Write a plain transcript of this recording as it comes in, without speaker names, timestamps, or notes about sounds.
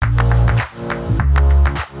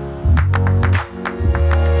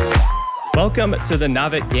Welcome to the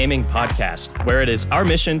Navik Gaming Podcast, where it is our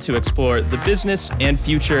mission to explore the business and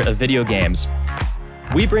future of video games.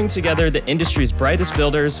 We bring together the industry's brightest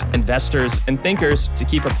builders, investors, and thinkers to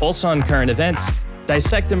keep a pulse on current events,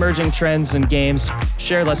 dissect emerging trends in games,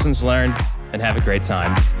 share lessons learned, and have a great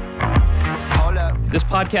time. This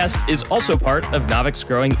podcast is also part of Navik's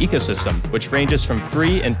growing ecosystem, which ranges from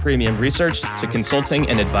free and premium research to consulting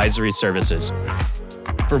and advisory services.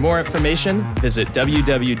 For more information, visit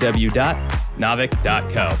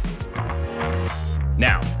www.navik.co.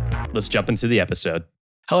 Now, let's jump into the episode.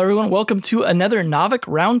 Hello, everyone. Welcome to another Navik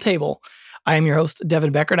Roundtable. I am your host,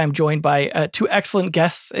 Devin Becker, and I'm joined by two excellent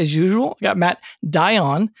guests as usual. I got Matt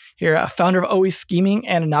Dion here, a founder of Always Scheming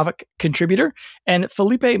and a Navik contributor, and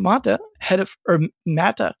Felipe Mata, almost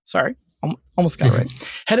got it right,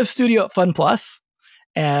 head of studio at Fun Plus.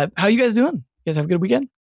 How you guys doing? You guys have a good weekend?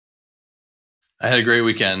 I had a great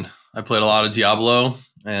weekend. I played a lot of Diablo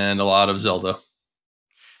and a lot of Zelda.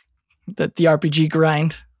 The RPG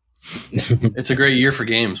grind. It's a great year for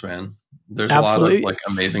games, man. There's Absolutely. a lot of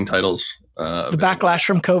amazing titles. The backlash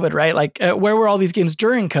from COVID, right? Where were all these games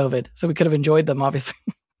during COVID? So we could have enjoyed them, obviously.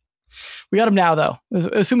 We got them now, though,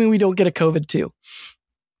 assuming we don't get a COVID too.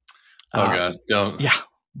 Oh God, don't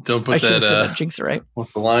put I should have that. said that. Jinx it, right?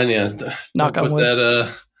 What's the line? Yeah, Knock on put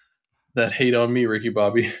wood. that hate on me, Ricky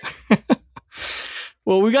Bobby.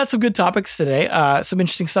 Well, we got some good topics today. Some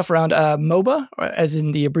interesting stuff around MOBA, as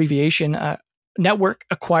in the abbreviation, network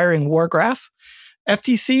acquiring Wargraph.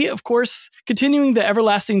 FTC, of course, continuing the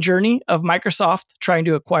everlasting journey of Microsoft trying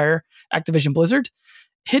to acquire Activision Blizzard.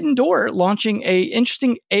 Hidden Door launching a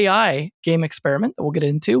interesting AI game experiment that we'll get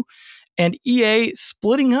into. And EA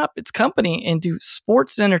splitting up its company into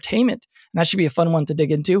sports and entertainment. And that should be a fun one to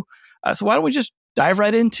dig into. So why don't we just dive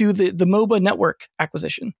right into the MOBA network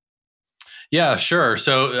acquisition? Yeah, sure.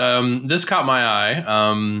 So this caught my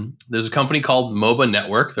eye. There's a company called MOBA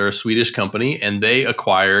Network. They're a Swedish company, and they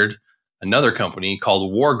acquired another company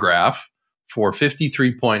called Wargraph for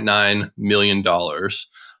 $53.9 million.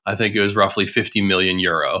 I think it was roughly 50 million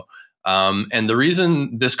euro. And the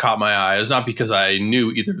reason this caught my eye is not because I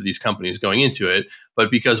knew either of these companies going into it,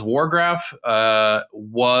 but because Wargraphs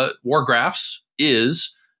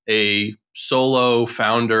is a solo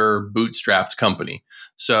founder bootstrapped company.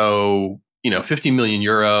 So 50 million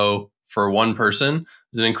euro for one person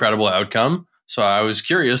is an incredible outcome. So I was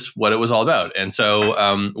curious what it was all about. And so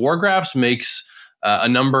Wargraphs makes a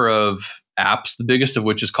number of apps, the biggest of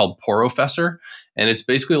which is called Porofessor. And it's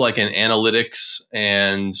basically like an analytics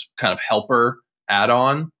and kind of helper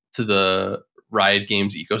add-on to the Riot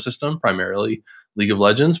Games ecosystem, primarily League of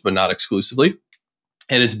Legends, but not exclusively.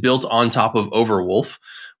 And it's built on top of Overwolf,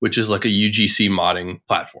 which is like a UGC modding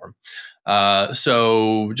platform.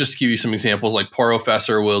 So just to give you some examples, like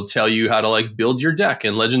Porofessor will tell you how to build your deck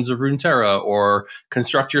in Legends of Runeterra, or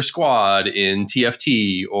construct your squad in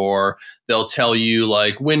TFT, or they'll tell you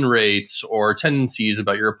win rates or tendencies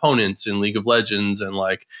about your opponents in League of Legends and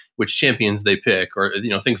which champions they pick, or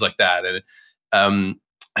things like that. And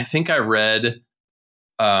I think I read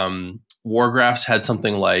Wargraphs had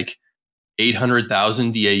something like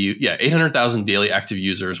 800,000 DAU, 800,000 daily active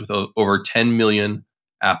users with over 10 million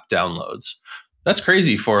app downloads. That's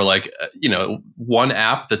crazy for one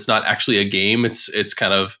app that's not actually a game. It's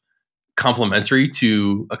kind of complementary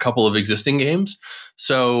to a couple of existing games.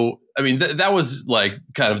 So I mean that was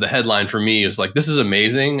kind of the headline for me, is this is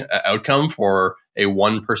amazing outcome for a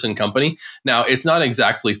one person company. Now it's not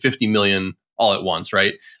exactly 50 million all at once,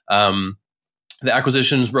 right? The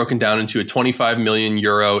acquisition is broken down into a 25 million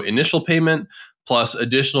euro initial payment plus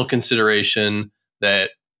additional consideration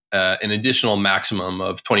that an additional maximum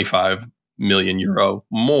of 25 million euro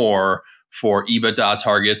more for EBITDA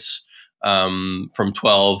targets from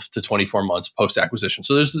 12 to 24 months post acquisition.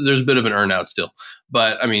 So there's a bit of an earn out still,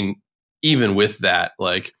 but I mean, even with that,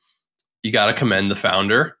 you got to commend the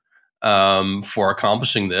founder for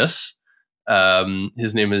accomplishing this.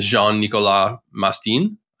 His name is Jean-Nicolas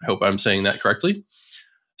Mastin. I hope I'm saying that correctly.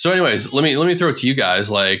 So anyways, let me throw it to you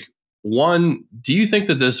guys. One, do you think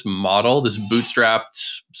that this model, this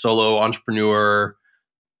bootstrapped solo entrepreneur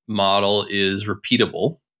model, is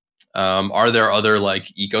repeatable? Are there other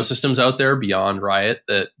ecosystems out there beyond Riot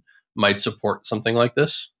that might support something like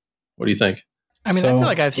this? What do you think? I mean, I feel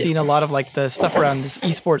like I've seen a lot of the stuff around this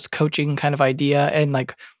esports coaching kind of idea and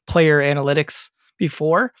player analytics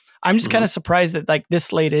before. I'm just kind of surprised that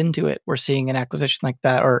this late into it, we're seeing an acquisition like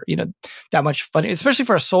that, or that much fun, especially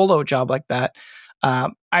for a solo job like that.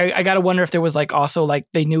 I gotta wonder if there was also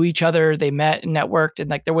they knew each other, they met and networked,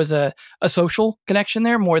 and there was a social connection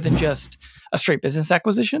there more than just a straight business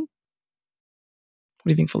acquisition. What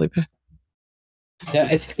do you think, Felipe? Yeah,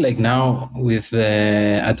 I think like now with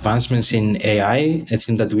the advancements in AI, I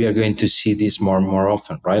think that we are going to see this more and more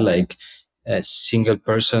often, right? Like a single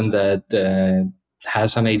person that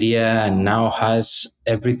has an idea and now has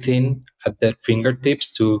everything at their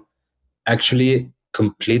fingertips to actually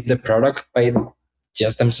complete the product by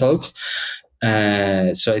just themselves.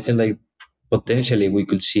 So I think like potentially we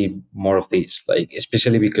could see more of this, like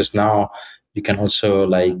especially because now you can also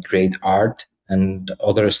like create art and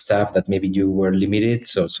other stuff that maybe you were limited.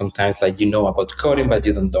 So sometimes like you know about coding, but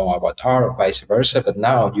you don't know about art or vice versa. But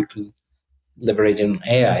now you can leverage on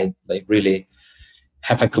AI, like really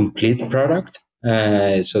have a complete product.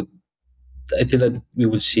 So I feel that we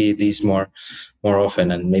will see these more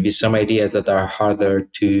often, and maybe some ideas that are harder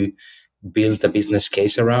to build a business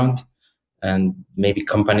case around, and maybe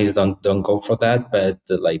companies don't go for that, but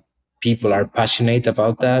like people are passionate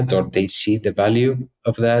about that, or they see the value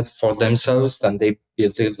of that for themselves, and they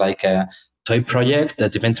build it like a toy project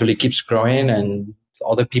that eventually keeps growing, and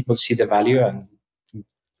other people see the value and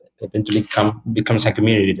eventually becomes a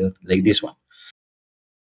community like this one.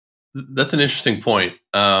 That's an interesting point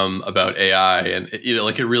about AI, and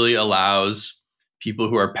like it really allows people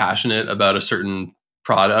who are passionate about a certain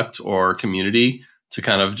product or community to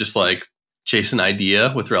kind of just like chase an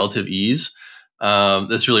idea with relative ease.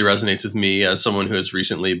 This really resonates with me as someone who has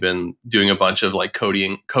recently been doing a bunch of like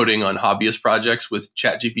coding on hobbyist projects with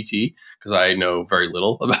ChatGPT because I know very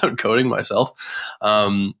little about coding myself.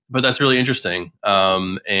 But that's really interesting,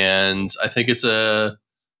 and I think it's a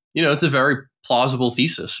very plausible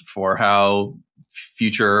thesis for how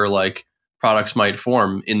future like products might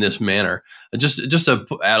form in this manner. Just to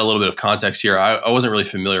add a little bit of context here, I wasn't really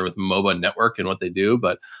familiar with MOBA Network and what they do,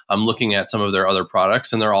 but I'm looking at some of their other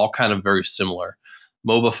products and they're all kind of very similar.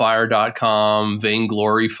 MobaFire.com,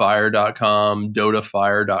 VaingloryFire.com,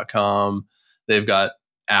 DotaFire.com. They've got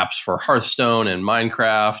apps for Hearthstone and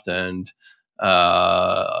Minecraft and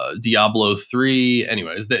Diablo 3.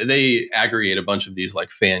 Anyways, they aggregate a bunch of these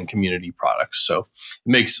like fan community products. So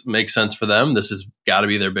it makes sense for them. This has got to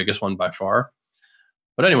be their biggest one by far.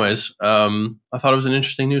 But anyways, I thought it was an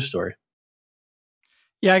interesting news story.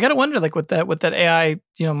 Yeah, I gotta wonder, like with that AI,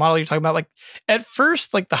 model you're talking about. Like at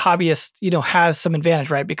first, like the hobbyist, has some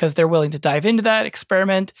advantage, right? Because they're willing to dive into that,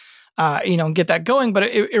 experiment, and get that going. But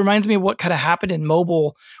it reminds me of what kind of happened in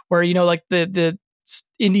mobile, where like the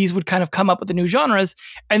indies would kind of come up with the new genres,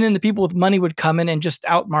 and then the people with money would come in and just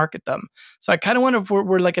outmarket them. So I kind of wonder if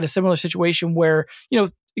we're like in a similar situation where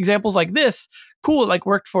examples like this, cool, like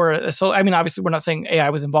worked for a so. I mean, obviously, we're not saying AI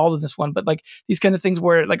was involved in this one, but like these kinds of things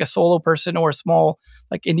where like a solo person or a small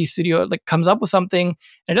like indie studio like comes up with something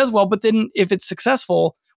and it does well, but then if it's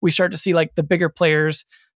successful, we start to see like the bigger players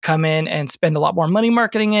come in and spend a lot more money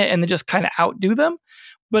marketing it and then just kind of outdo them.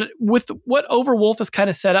 But with what Overwolf is kind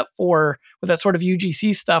of set up for with that sort of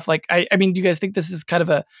UGC stuff, like I mean, do you guys think this is kind of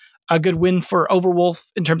a good win for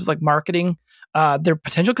Overwolf in terms of like marketing their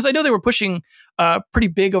potential? Because I know they were pushing pretty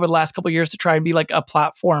big over the last couple of years to try and be like a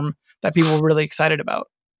platform that people were really excited about.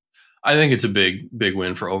 I think it's a big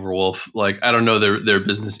win for Overwolf. Like I don't know their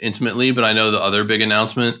business intimately, but I know the other big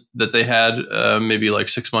announcement that they had maybe like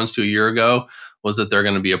 6 months to a year ago was that they're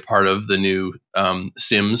going to be a part of the new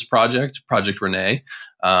Sims project, Project Renee,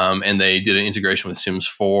 and they did an integration with Sims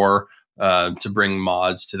 4 to bring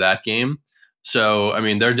mods to that game. So I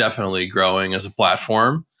mean, they're definitely growing as a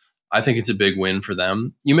platform. I think it's a big win for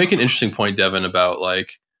them. You make an interesting point, Devin, about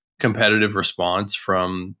like competitive response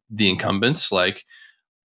from the incumbents, like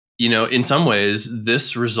in some ways,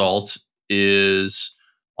 this result is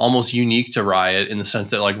almost unique to Riot in the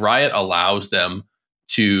sense that like Riot allows them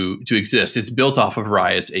to exist. It's built off of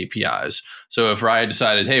Riot's APIs. So if Riot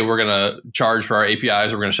decided, hey, we're going to charge for our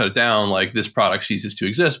APIs, we're going to shut it down, like this product ceases to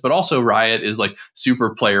exist. But also Riot is like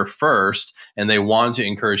super player first, and they want to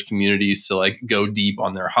encourage communities to like go deep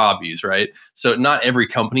on their hobbies, right? So not every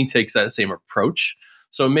company takes that same approach.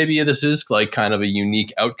 So maybe this is like kind of a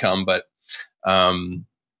unique outcome, but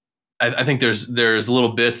I think there's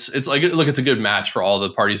little bits. It's like, look, it's a good match for all the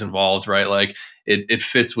parties involved, right? Like it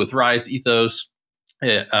fits with Riot's ethos.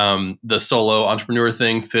 The solo entrepreneur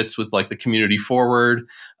thing fits with like the community forward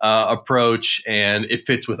approach, and it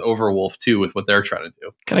fits with Overwolf too, with what they're trying to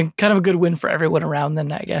do. Kind of a good win for everyone around,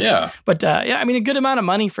 then, I guess. Yeah. But yeah, I mean, a good amount of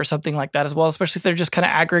money for something like that as well, especially if they're just kind of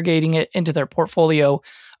aggregating it into their portfolio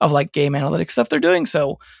of like game analytics stuff they're doing.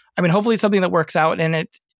 So, I mean, hopefully it's something that works out. And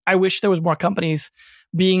I wish there was more companies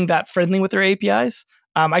being that friendly with their APIs.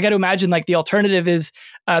 I got to imagine like the alternative is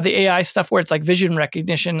the AI stuff where it's like vision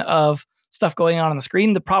recognition of stuff going on the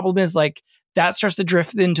screen. The problem is like that starts to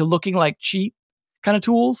drift into looking like cheap kind of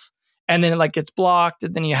tools. and then it like gets blocked,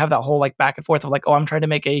 and then you have that whole like back and forth of like, oh, I'm trying to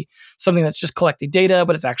make something that's just collecting data,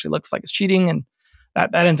 but it actually looks like it's cheating, and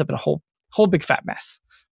that ends up in a whole big fat mess.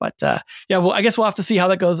 But yeah, well, I guess we'll have to see how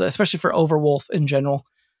that goes, especially for Overwolf in general.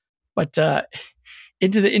 But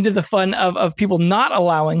into the fun of people not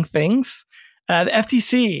allowing things, the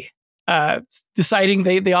FTC deciding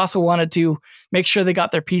they also wanted to make sure they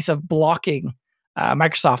got their piece of blocking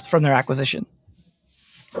Microsoft from their acquisition.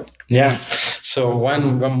 Yeah. So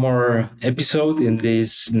one more episode in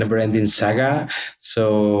this never-ending saga.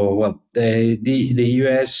 So, well, the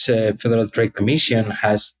U.S. Federal Trade Commission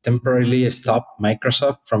has temporarily stopped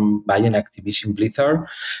Microsoft from buying Activision Blizzard,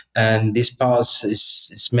 and this pause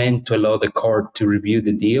is meant to allow the court to review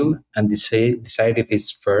the deal and decide if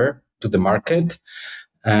it's fair to the market.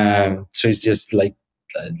 So it's just like,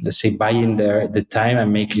 let's say, buying the time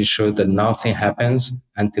and making sure that nothing happens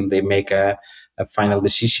until they make a final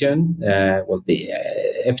decision. Well, the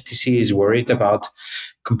FTC is worried about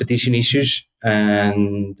competition issues,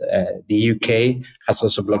 and the UK has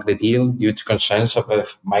also blocked the deal due to concerns of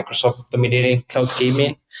Microsoft dominating cloud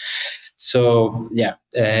gaming. So, yeah,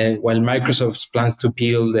 while Microsoft plans to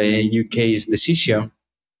appeal the UK's decision,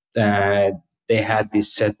 they had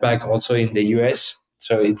this setback also in the US.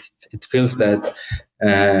 So it feels that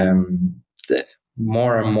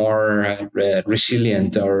more and more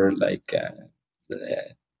resilient, or like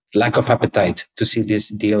lack of appetite to see this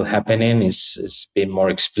deal happening is being more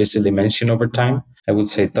explicitly mentioned over time. I would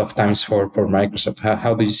say tough times for Microsoft.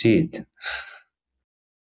 How do you see it?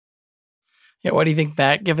 Yeah, what do you think,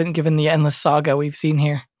 Matt? Given the endless saga we've seen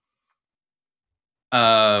here,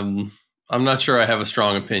 I'm not sure I have a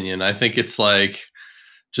strong opinion. I think it's like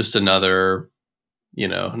just another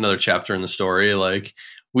chapter in the story. Like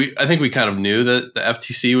I think we kind of knew that the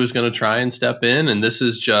FTC was going to try and step in, and this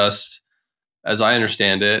is just, as I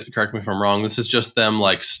understand it, correct me if I'm wrong, this is just them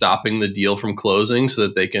like stopping the deal from closing so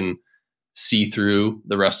that they can see through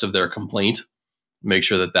the rest of their complaint, make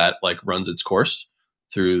sure that like runs its course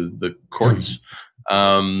through the courts.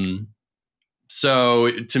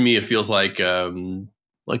 So to me, it feels like an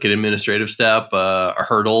administrative step, a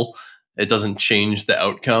hurdle. It doesn't change the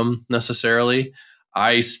outcome necessarily.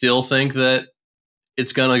 I still think that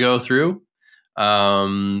it's going to go through.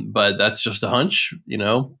 But that's just a hunch,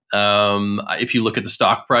 if you look at the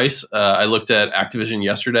stock price, I looked at Activision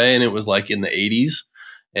yesterday and it was like in the 80s.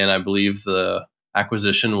 And I believe the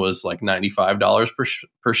acquisition was like $95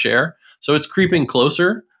 per share. So it's creeping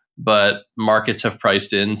closer, but markets have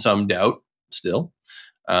priced in some doubt still,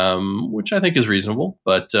 which I think is reasonable.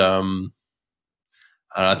 But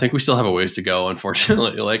I think we still have a ways to go,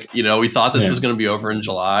 unfortunately. We thought this was going to be over in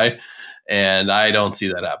July, and I don't see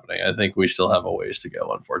that happening. I think we still have a ways to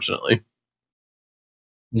go, unfortunately.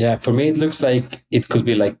 Yeah, for me, it looks like it could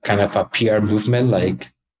be like kind of a PR movement, like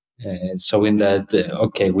showing that,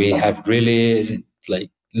 okay, we have really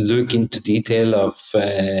like look into detail of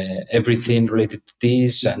everything related to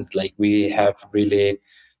this, and like we have really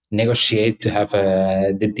negotiate to have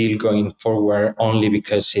the deal going forward only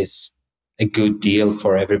because it's a good deal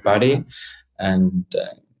for everybody and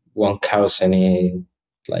won't cause any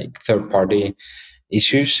like third party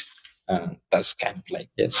issues. That's kind of like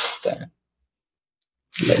just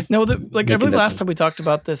no, I believe last time we talked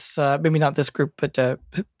about this, maybe not this group, but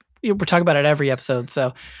we're talking about it every episode.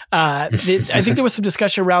 So I think there was some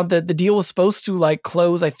discussion around the deal was supposed to like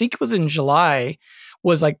close. I think it was in July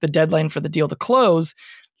was like the deadline for the deal to close.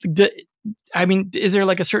 I mean, is there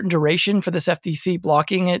like a certain duration for this FTC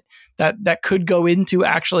blocking it that could go into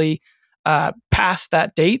actually past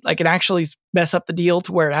that date, like it actually mess up the deal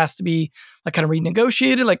to where it has to be like kind of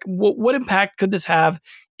renegotiated? Like what impact could this have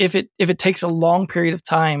if it takes a long period of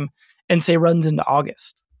time and say runs into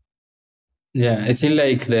August? Yeah, I think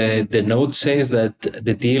like the note says that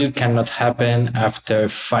the deal cannot happen after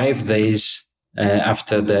 5 days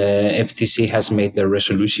after the FTC has made the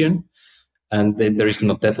resolution, and there is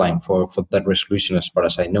no deadline for that resolution as far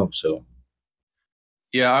as I know. So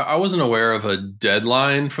yeah, I wasn't aware of a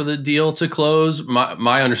deadline for the deal to close.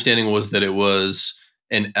 My understanding was that it was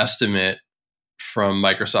an estimate from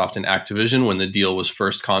Microsoft and Activision when the deal was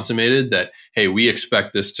first consummated that, hey, we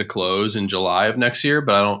expect this to close in July of next year,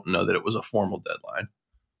 but I don't know that it was a formal deadline.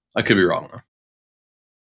 I could be wrong though.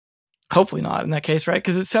 Hopefully not in that case, right?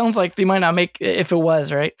 Because it sounds like they might not make if it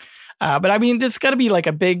was, right? But I mean, this got to be like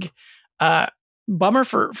a big bummer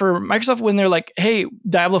for Microsoft when they're like, hey,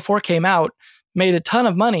 Diablo 4 came out, made a ton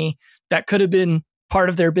of money that could have been part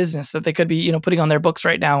of their business that they could be, putting on their books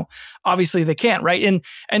right now. Obviously they can't, right?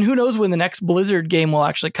 And who knows when the next Blizzard game will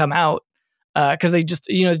actually come out, because they just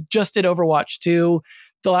did Overwatch 2,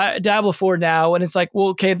 the Diablo 4 now, and it's like, well,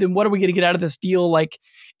 okay, then what are we going to get out of this deal? Like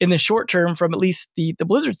in the short term, from at least the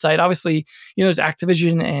Blizzard side, obviously, there's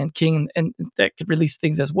Activision and King and that could release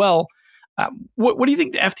things as well. What do you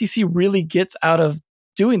think the FTC really gets out of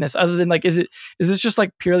doing this, other than is this just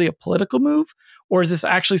purely a political move, or is this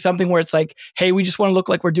actually something where it's hey, we just want to look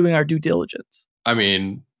like we're doing our due diligence? I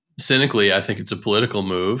mean, cynically, I think it's a political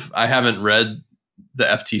move. I haven't read the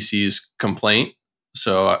FTC's complaint,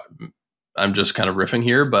 so I'm just kind of riffing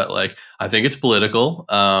here, but I think it's political,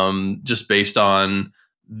 just based on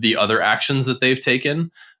the other actions that they've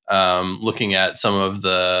taken, looking at some of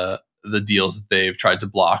the deals that they've tried to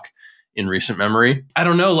block in recent memory. I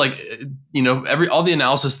don't know, all the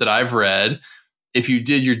analysis that I've read, if you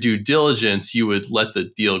did your due diligence, you would let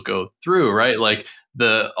the deal go through, right?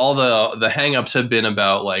 All the hangups have been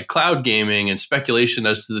about cloud gaming and speculation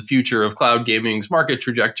as to the future of cloud gaming's market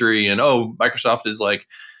trajectory, and Microsoft is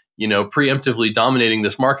preemptively dominating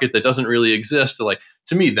this market that doesn't really exist.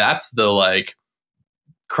 To me, that's the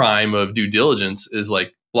crime of due diligence, is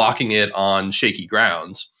blocking it on shaky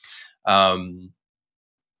grounds.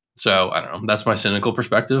 So I don't know. That's my cynical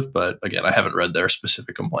perspective, but again, I haven't read their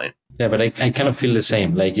specific complaint. Yeah, but I kind of feel the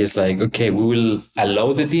same. It's okay, we will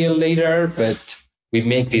allow the deal later, but we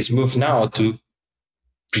make this move now to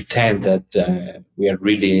pretend that we are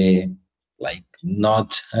really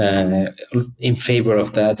not in favor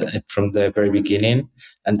of that from the very beginning,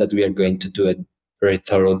 and that we are going to do a very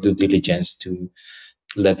thorough due diligence to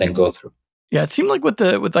let them go through. Yeah, it seemed with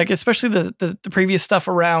especially the previous stuff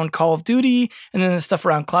around Call of Duty and then the stuff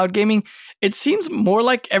around cloud gaming, it seems more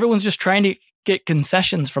like everyone's just trying to get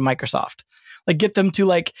concessions from Microsoft. Get them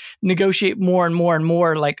to negotiate more and more and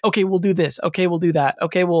more. Okay, we'll do this. Okay, we'll do that.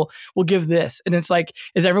 Okay, we'll give this. And it's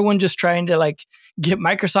is everyone just trying to get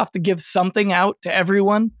Microsoft to give something out to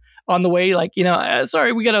everyone on the way?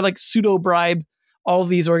 Sorry, we got to pseudo bribe all of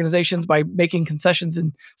these organizations by making concessions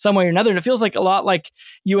in some way or another. And it feels a lot like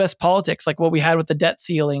U.S. politics, what we had with the debt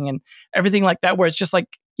ceiling and everything like that, where it's just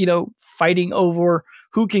fighting over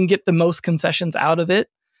who can get the most concessions out of it,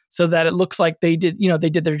 so that it looks like they did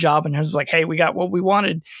their job, and it was hey, we got what we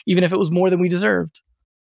wanted, even if it was more than we deserved.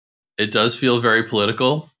 It does feel very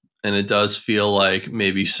political, and it does feel like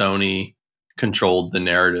maybe Sony controlled the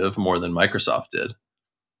narrative more than Microsoft did,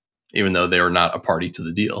 even though they were not a party to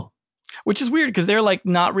the deal. Which is weird, because they're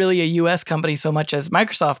not really a U.S. company so much as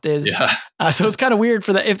Microsoft is. Yeah. So it's kind of weird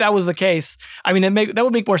for that, if that was the case. I mean, that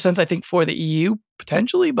would make more sense, I think, for the EU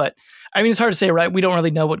potentially. But I mean, it's hard to say, right? We don't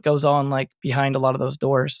really know what goes on behind a lot of those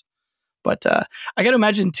doors. But I got to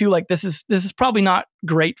imagine too, this is probably not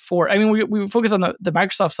great for. I mean, we focus on the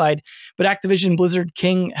Microsoft side, but Activision, Blizzard,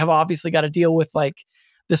 King have obviously got to deal with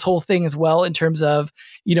this whole thing as well, in terms of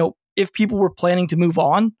if people were planning to move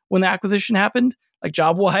on when the acquisition happened,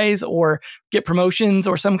 job wise, or get promotions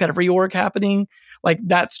or some kind of reorg happening,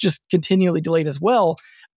 that's just continually delayed as well.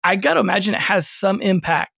 I got to imagine it has some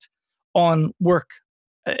impact on work.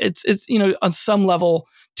 It's on some level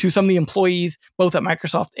to some of the employees, both at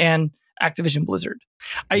Microsoft and Activision Blizzard.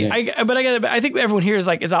 I think everyone here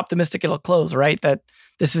is optimistic it'll close, right? That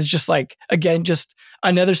this is just again, just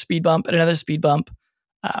another speed bump and another speed bump.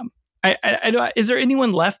 Is there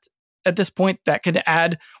anyone left at this point that could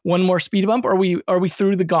add one more speed bump, or are we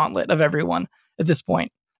through the gauntlet of everyone at this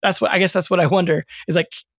point? That's what I wonder, is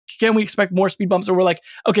can we expect more speed bumps, or we're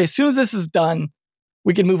okay, as soon as this is done,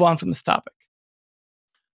 we can move on from this topic?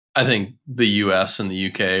 I think the US and the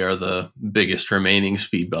UK are the biggest remaining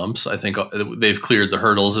speed bumps. I think they've cleared the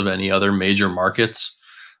hurdles of any other major markets.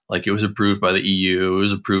 It was approved by the EU, it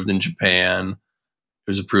was approved in Japan, it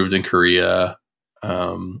was approved in Korea. I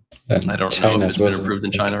don't know if it's been approved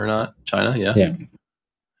in China or not. China, yeah.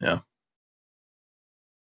 Yeah.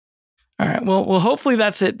 All right. Well, hopefully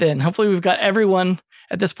that's it then. Hopefully we've got everyone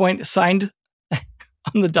at this point signed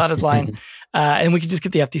on the dotted line, and we can just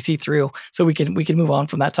get the FTC through, so we can move on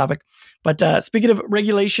from that topic. But speaking of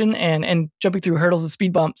regulation and jumping through hurdles and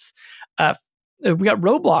speed bumps, we got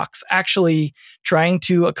Roblox actually trying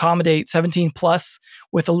to accommodate 17 plus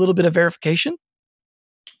with a little bit of verification.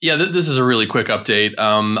 Yeah, this is a really quick update.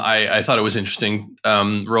 I thought it was interesting.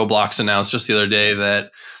 Roblox announced just the other day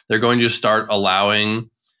that they're going to start allowing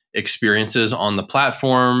experiences on the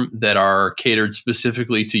platform that are catered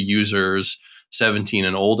specifically to users 17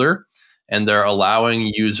 and older. And they're allowing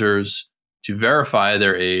users to verify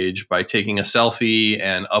their age by taking a selfie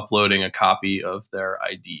and uploading a copy of their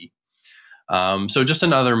ID. So just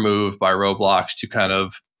another move by Roblox to kind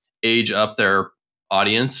of age up their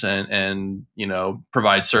audience and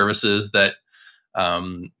provide services that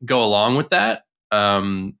go along with that.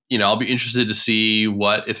 I'll be interested to see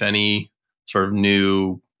what, if any, sort of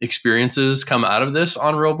new experiences come out of this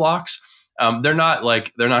on Roblox. they're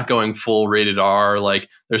not going full rated R. Like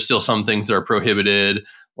there's still some things that are prohibited.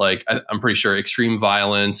 Like I'm pretty sure extreme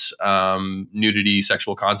violence, nudity,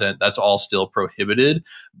 sexual content, that's all still prohibited.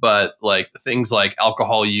 But like things like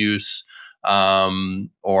alcohol use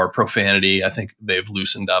or profanity, I think they've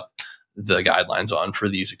loosened up the guidelines on for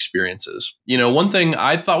these experiences. One thing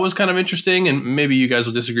I thought was kind of interesting, and maybe you guys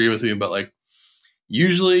will disagree with me, but like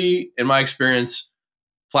usually in my experience,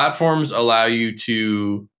 platforms allow you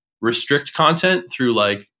to restrict content through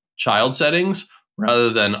like child settings rather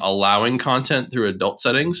than allowing content through adult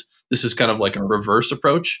settings. This is kind of like a reverse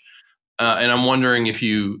approach, and I'm wondering if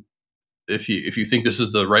you think this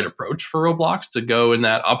is the right approach for Roblox to go in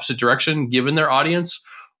that opposite direction, given their audience,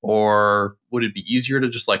 or would it be easier to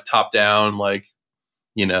just like top down, like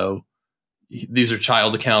these are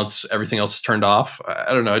child accounts, everything else is turned off?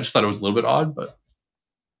 I don't know. I just thought it was a little bit odd, but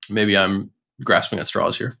maybe I'm grasping at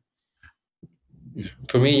straws here.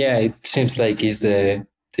 For me, yeah, it seems like it's the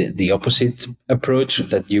opposite approach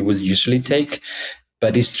that you will usually take.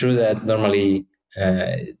 But it's true that normally,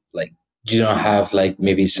 like you don't have like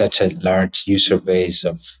maybe such a large user base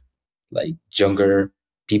of like younger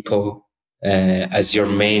people as your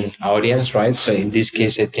main audience, right? So in this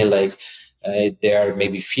case, I think like they are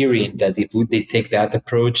maybe fearing that if they take that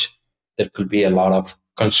approach, there could be a lot of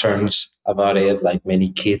concerns about it, like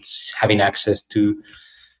many kids having access to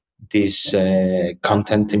this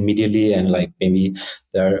content immediately, and like maybe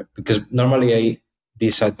there, because normally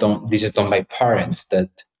this is done by parents that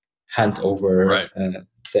hand over Right.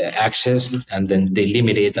 the access, and then they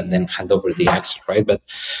limit it and then hand over the access, right? But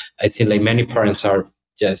I think like many parents are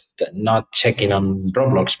just not checking on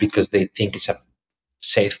Roblox because they think it's a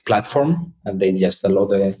safe platform and they just allow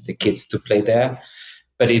the kids to play there.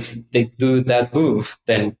 But if they do that move,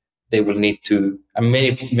 then they will need to, and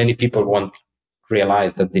many people won't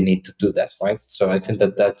realize that they need to do that, right? So I think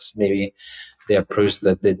that that's maybe the approach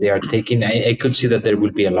that they are taking. I could see that there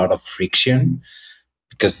will be a lot of friction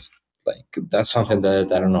because like that's something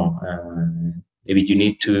that I don't know. Maybe you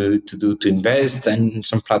need to invest in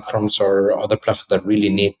some platforms or other platforms that really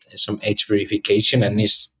need some age verification, and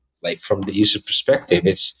it's like from the user perspective,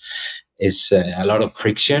 it's a lot of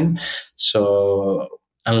friction. So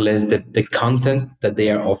unless the content that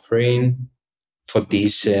they are offering for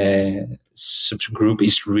this subgroup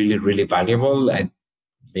is really, really valuable, I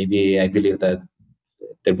believe that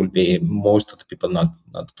there will be most of the people not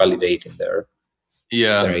validating their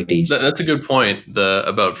IDs. That's a good point.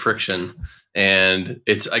 About friction, and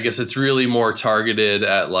I guess it's really more targeted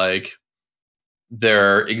at like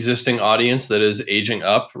their existing audience that is aging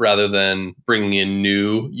up rather than bringing in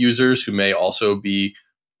new users who may also be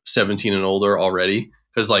 17 and older already,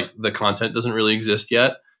 because like the content doesn't really exist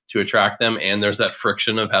yet to attract them, and there's that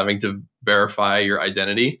friction of having to verify your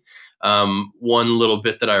identity. One little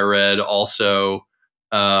bit that I read also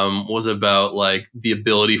was about like the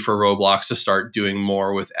ability for Roblox to start doing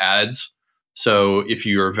more with ads. So if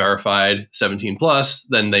you are verified 17 plus,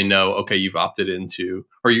 then they know, okay, you've opted into,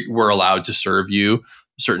 or we're allowed to serve you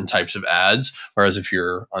certain types of ads. Whereas if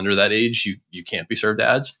you're under that age, you can't be served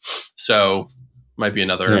ads. So might be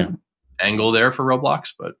another angle there for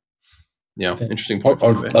Roblox, but interesting point.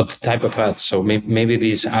 Or the type of ads. So maybe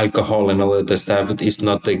this alcohol and all of the stuff is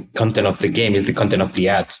not the content of the game, it's the content of the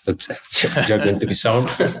ads that you're going to be sold.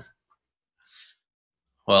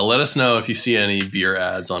 Well, let us know if you see any beer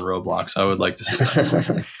ads on Roblox. I would like to see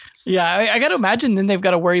that. Yeah, I got to imagine then they've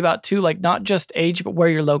got to worry about too, like not just age, but where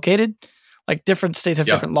you're located. Like different states have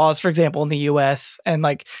different laws, for example, in the US. And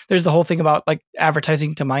like there's the whole thing about like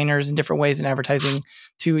advertising to minors in different ways and advertising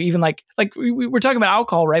to even like we're talking about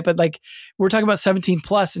alcohol, right? But like we're talking about 17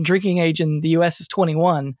 plus, and drinking age in the US is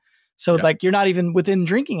 21. So like you're not even within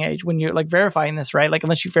drinking age when you're like verifying this, right? Like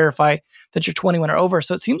unless you verify that you're 21 or over.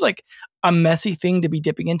 So it seems like a messy thing to be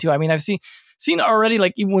dipping into. I mean, I've seen already,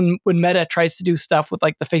 like even when Meta tries to do stuff with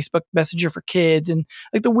like the Facebook Messenger for kids and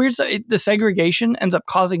like the weird stuff, the segregation ends up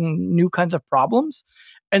causing new kinds of problems.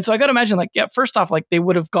 And so I got to imagine, like, first off, like they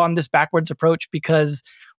would have gone this backwards approach because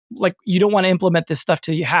like you don't want to implement this stuff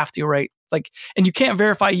till you have to, right? Like, and you can't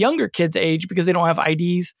verify younger kids' age because they don't have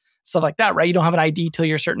IDs, stuff like that, right? You don't have an ID till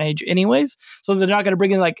you're a certain age anyways. So they're not going to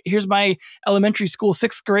bring in like, here's my elementary school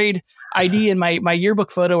 6th grade ID and my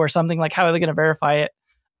yearbook photo or something. Like, how are they going to verify it?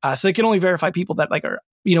 So they can only verify people that like are,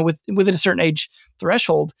 within a certain age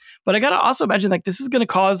threshold. But I got to also imagine like this is going to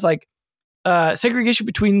cause like segregation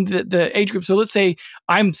between the age group. So let's say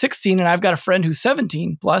I'm 16 and I've got a friend who's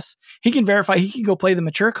 17 plus. He can verify, he can go play the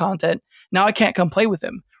mature content. Now I can't come play with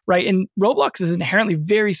him, right? And Roblox is inherently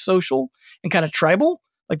very social and kind of tribal.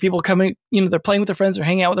 Like people coming, they're playing with their friends, they're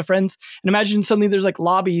hanging out with their friends. And imagine suddenly there's like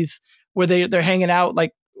lobbies where they're hanging out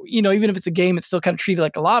like even if it's a game, it's still kind of treated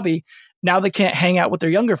like a lobby. Now they can't hang out with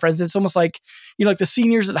their younger friends. It's almost like, like the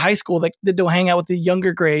seniors at high school that don't hang out with the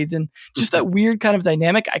younger grades, and just that weird kind of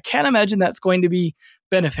dynamic. I can't imagine that's going to be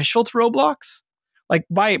beneficial to Roblox. Like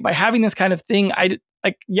by having this kind of thing,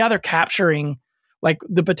 they're capturing like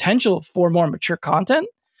the potential for more mature content,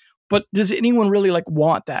 but does anyone really like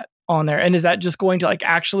want that on there? And is that just going to like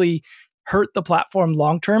actually hurt the platform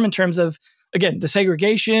long term in terms of, again, the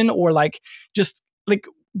segregation, or like just like,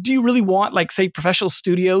 do you really want like, say, professional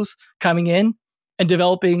studios coming in and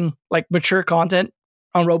developing like mature content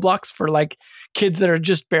on Roblox for like kids that are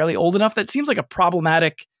just barely old enough? That seems like a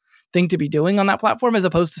problematic thing to be doing on that platform, as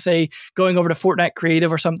opposed to, say, going over to Fortnite Creative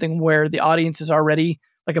or something where the audience is already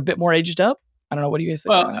like a bit more aged up. I don't know. What do you guys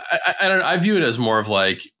think? Well, I don't know. I view it as more of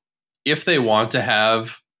like, if they want to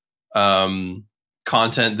have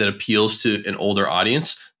content that appeals to an older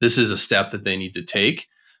audience, this is a step that they need to take.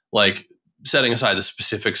 Like, setting aside the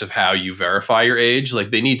specifics of how you verify your age, like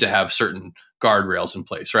they need to have certain guardrails in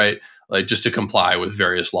place, right? Like just to comply with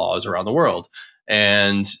various laws around the world.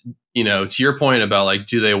 And, to your point about like,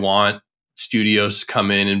 do they want studios to come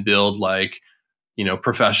in and build like,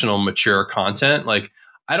 professional, mature content? Like,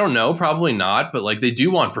 I don't know, probably not, but like they do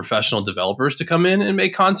want professional developers to come in and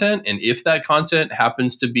make content. And if that content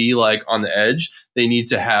happens to be like on the edge, they need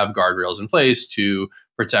to have guardrails in place to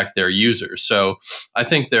protect their users. So I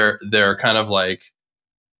think they're kind of like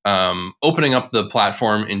opening up the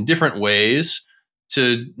platform in different ways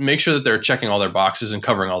to make sure that they're checking all their boxes and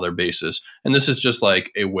covering all their bases. And this is just like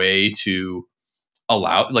a way to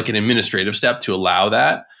allow, like an administrative step to allow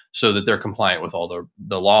that, so that they're compliant with all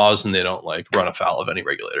the laws and they don't like run afoul of any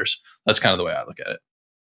regulators. That's kind of the way I look at it.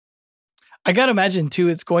 I gotta imagine too,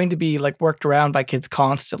 it's going to be like worked around by kids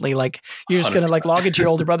constantly. Like you're just gonna like log into your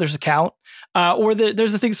older brother's account, or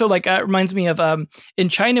there's the thing. So like it reminds me of in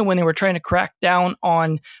China when they were trying to crack down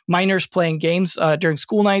on minors playing games during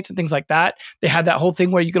school nights and things like that. They had that whole thing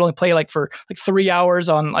where you could only play like for like 3 hours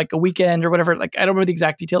on like a weekend or whatever. Like I don't remember the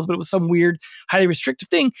exact details, but it was some weird, highly restrictive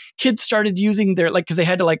thing. Kids started using their because they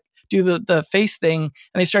had to like do the face thing,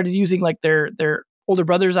 and they started using like their older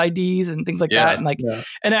brothers' IDs and things like that. And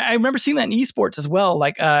and I remember seeing that in esports as well.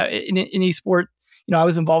 Like in esport, I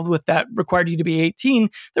was involved with that, required you to be 18.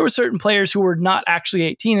 There were certain players who were not actually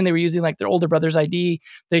 18 and they were using like their older brother's ID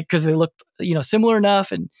because they looked, similar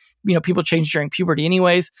enough. And, people change during puberty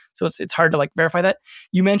anyways. So it's hard to like verify that.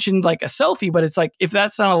 You mentioned like a selfie, but it's like, if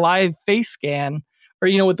that's not a live face scan, or,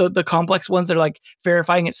 with the complex ones that are like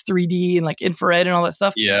verifying it's 3D and like infrared and all that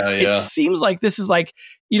stuff. It seems like this is like,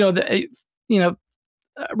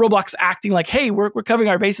 Roblox acting like, hey, we're covering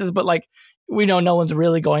our bases, but like we know no one's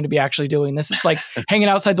really going to be actually doing this. It's like hanging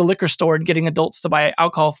outside the liquor store and getting adults to buy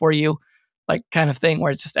alcohol for you, like kind of thing,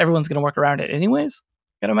 where it's just everyone's going to work around it anyways.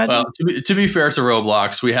 Gotta imagine. Well, to be fair to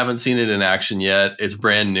Roblox, we haven't seen it in action yet. It's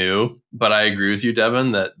brand new, but I agree with you,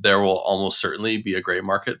 Devin, that there will almost certainly be a gray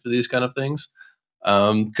market for these kind of things.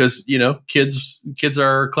 Because kids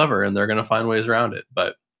are clever and they're going to find ways around it.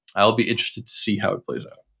 But I'll be interested to see how it plays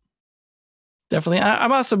out. Definitely.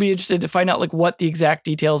 I'm also be interested to find out like what the exact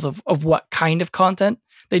details of what kind of content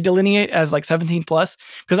they delineate as like 17 plus.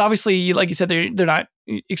 Because obviously, like you said, they're not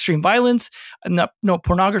extreme violence, no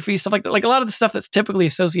pornography, stuff like that. Like a lot of the stuff that's typically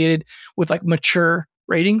associated with like mature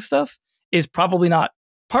rating stuff is probably not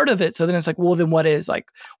part of it. So then it's like, well, then what is like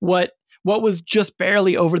what was just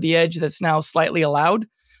barely over the edge that's now slightly allowed?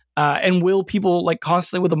 And will people like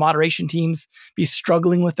constantly with the moderation teams be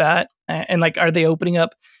struggling with that? And like, are they opening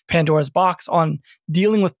up Pandora's box on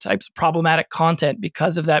dealing with types of problematic content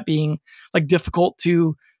because of that being like difficult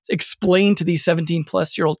to explain to these 17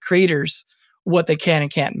 plus year old creators what they can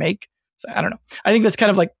and can't make? So I don't know. I think that's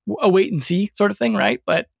kind of like a wait and see sort of thing, right?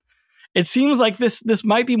 But it seems like this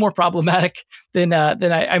might be more problematic than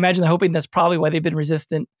I imagine. They're hoping that's probably why they've been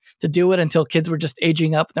resistant to do it until kids were just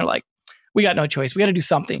aging up. And they're like, we got no choice. We got to do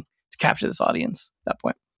something to capture this audience at that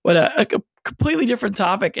point. But a completely different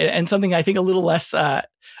topic and something I think a little less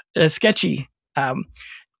sketchy.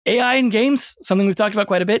 AI in games, something we've talked about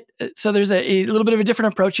quite a bit. So there's a little bit of a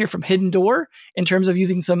different approach here from Hidden Door in terms of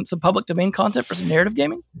using some public domain content for some narrative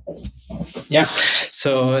gaming. Yeah,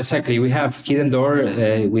 so exactly. We have Hidden Door,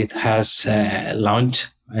 which has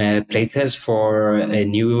launched playtest for a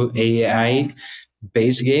new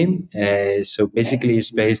AI-based game. So basically, it's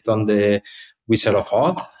based on the Wizard of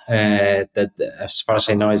Oz, that, as far as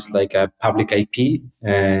I know, is like a public IP,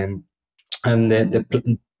 and the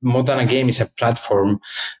more than a game is a platform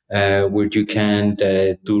where you can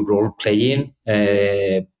do role playing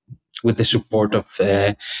with the support of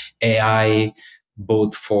AI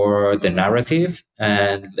both for the narrative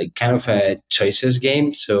and like kind of a choices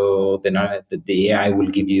game. So the AI will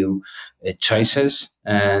give you choices,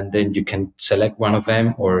 and then you can select one of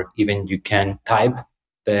them, or even you can type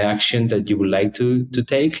the action that you would like to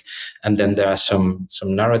take, and then there are some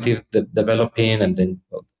narrative developing, and then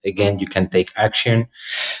again you can take action.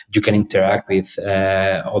 You can interact with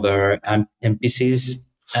other NPCs,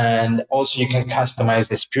 and also you can customize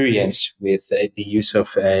the experience with the use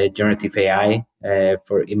of generative AI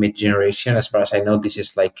for image generation. As far as I know, this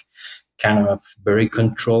is like kind of very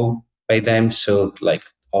controlled by them, so like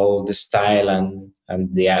all the style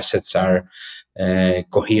and the assets are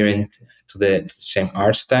coherent to the same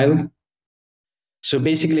art style. So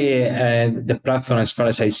basically, the platform, as far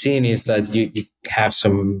as I've seen, is that you have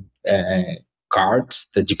some cards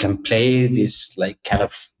that you can play. This like kind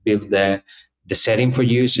of build the setting for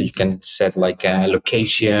you, so you can set like a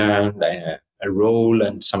location, a role,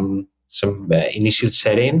 and some initial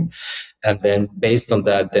setting, and then based on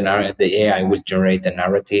that, the AI will generate the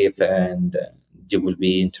narrative, and you will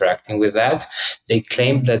be interacting with that. They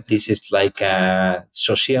claim that this is like a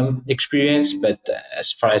social experience, but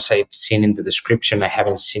as far as I've seen in the description, I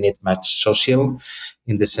haven't seen it much social,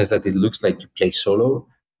 in the sense that it looks like you play solo,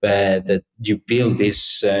 but that you build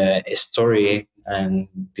this story and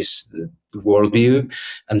this worldview,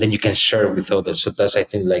 and then you can share with others. So that's, I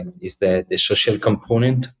think, like is the social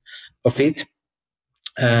component of it.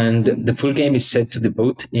 And the full game is set to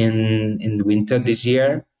debut in the winter this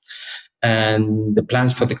year. And the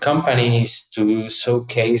plans for the company is to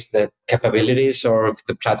showcase the capabilities of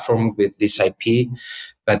the platform with this IP,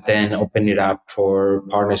 but then open it up for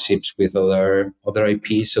partnerships with other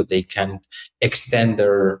IPs, so they can extend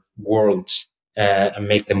their worlds and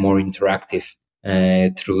make them more interactive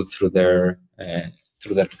through their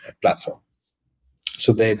platform.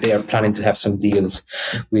 So they are planning to have some deals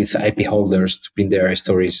with IP holders to bring their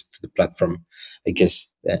stories to the platform, I guess,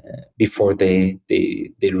 before they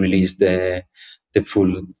release the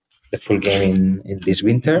full game in this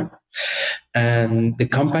winter. And the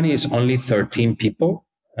company is only 13 people,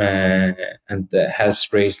 and has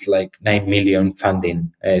raised like 9 million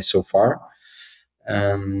funding so far.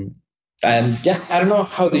 And yeah, I don't know,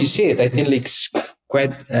 how do you see it? I think like it's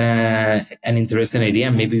quite an interesting idea,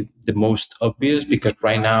 maybe the most obvious, because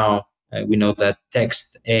right now we know that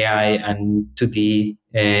text AI and 2D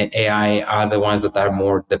AI are the ones that are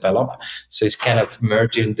more developed. So it's kind of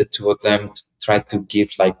merging the two of them to try to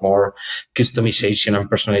give like more customization and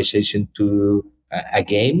personalization to a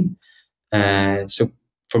game. So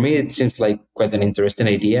for me, it seems like quite an interesting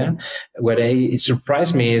idea. It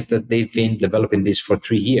surprised me is that they've been developing this for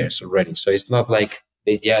 3 years already. So it's not like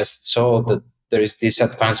they just saw that there is these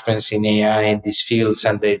advancements in AI in these fields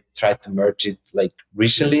and they tried to merge it like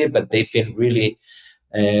recently, but they've been really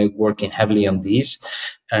working heavily on this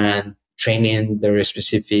and training their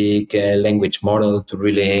specific language model to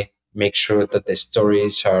really make sure that the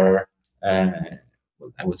stories are,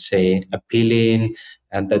 I would say, appealing,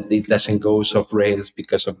 and that it doesn't go off rails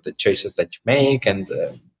because of the choices that you make. And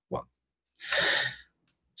well,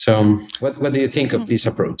 so what do you think of this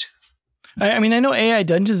approach? I mean, I know AI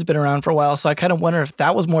Dungeons has been around for a while, so I kind of wonder if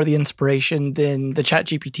that was more the inspiration than the Chat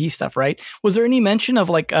GPT stuff, right? Was there any mention of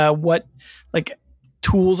like what like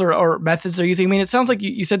tools or methods they're using? I mean, it sounds like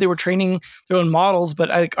you said they were training their own models, but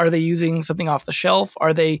are they using something off the shelf?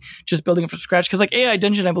 Are they just building it from scratch? Because like AI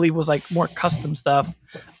Dungeon, I believe, was like more custom stuff,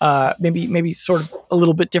 maybe sort of a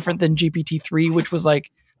little bit different than GPT-3, which was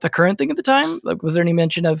like the current thing at the time. Like, was there any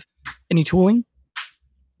mention of any tooling?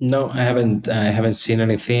 No, I haven't. I haven't seen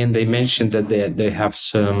anything. They mentioned that they have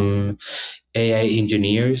some AI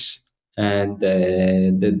engineers, and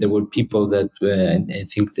there were people that I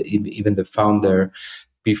think that even the founder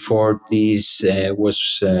before this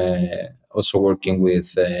was also working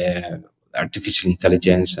with artificial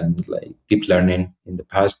intelligence and like deep learning in the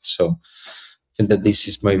past. So I think that this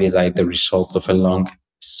is maybe like the result of a long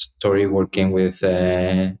story working with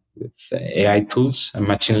AI tools and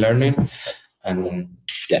machine learning, and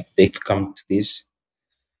yeah, they've come to this.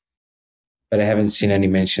 But I haven't seen any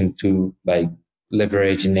mention to like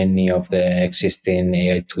leveraging any of the existing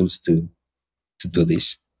AI tools to do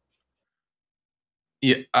this.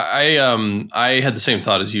 Yeah, I had the same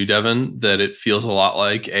thought as you, Devin, that it feels a lot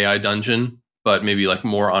like AI Dungeon, but maybe like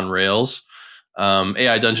more on Rails.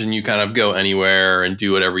 AI Dungeon, you kind of go anywhere and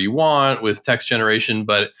do whatever you want with text generation,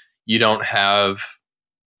 but you don't have,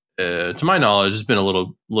 to my knowledge, it's been a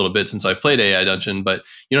little bit since I've played AI Dungeon, but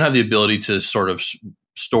you don't have the ability to sort of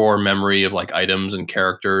store memory of like items and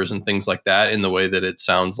characters and things like that in the way that it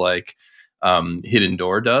sounds like Hidden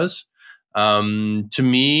Door does. To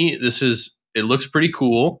me, it looks pretty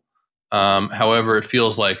cool. However, it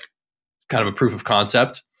feels like kind of a proof of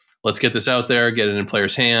concept. Let's get this out there, get it in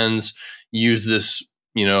players' hands, use this,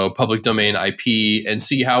 public domain IP and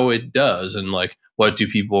see how it does. And like, what do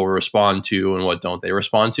people respond to and what don't they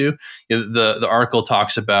respond to? The article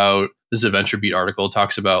talks about, this is a VentureBeat article,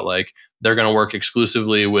 talks about like, they're going to work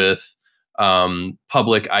exclusively with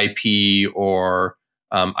public IP or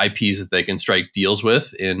IPs that they can strike deals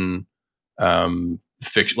with in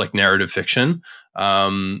fiction, like narrative fiction.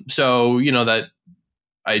 So, that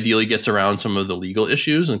ideally gets around some of the legal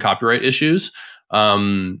issues and copyright issues.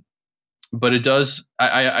 But it does,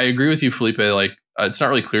 I agree with you, Felipe. Like, it's not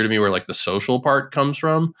really clear to me where like the social part comes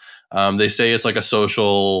from. They say it's like a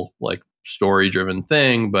social, like story driven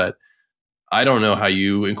thing, but I don't know how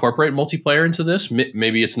you incorporate multiplayer into this.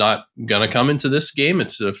 Maybe it's not going to come into this game.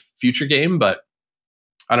 It's a future game, but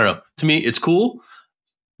I don't know. To me, it's cool,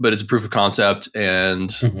 but it's a proof of concept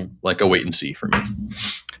and like a wait and see for me.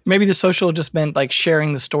 Maybe the social just meant like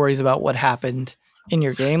sharing the stories about what happened in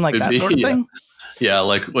your game, like that sort of thing. Yeah,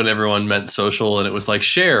 like when everyone meant social and it was like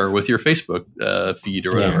share with your Facebook feed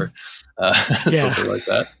or whatever. Something like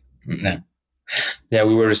that. Yeah,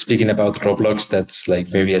 we were speaking about Roblox. That's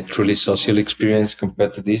like maybe a truly social experience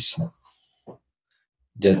compared to this.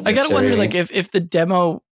 I gotta wonder, like, if the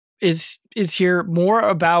demo is here more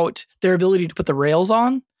about their ability to put the rails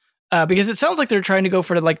on, because it sounds like they're trying to go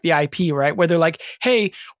for like the IP, right? Where they're like,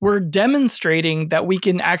 hey, we're demonstrating that we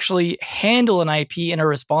can actually handle an IP in a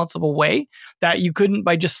responsible way that you couldn't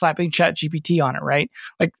by just slapping ChatGPT on it, right?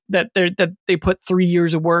 Like that they put 3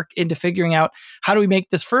 years of work into figuring out how do we make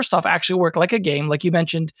this first off actually work like a game, like you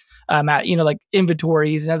mentioned, Matt, like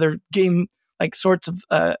inventories and other game like sorts of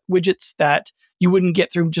widgets that you wouldn't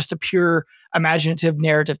get through just a pure imaginative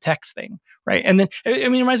narrative text thing, right? And then,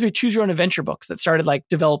 it reminds me of Choose Your Own Adventure books that started like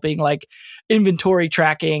developing like inventory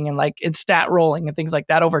tracking and like in stat rolling and things like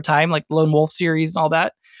that over time, like the Lone Wolf series and all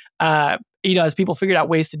that. As people figured out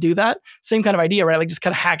ways to do that, same kind of idea, right? Like just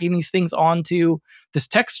kind of hacking these things onto this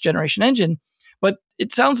text generation engine. But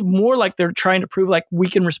it sounds more like they're trying to prove like we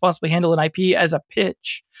can responsibly handle an IP as a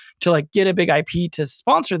pitch to like get a big IP to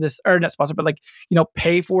sponsor this, or not sponsor, but like,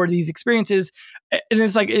 pay for these experiences. And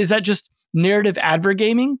it's like, is that just narrative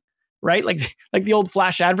advergaming, right? Like the old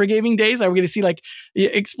Flash advergaming days? Are we going to see like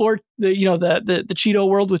explore the Cheeto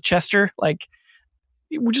world with Chester? Like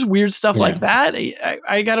just weird stuff like that.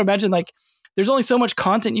 I got to imagine like there's only so much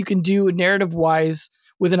content you can do narrative wise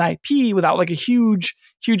with an IP without like a huge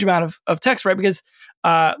amount of text, right? Because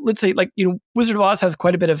let's say like, Wizard of Oz has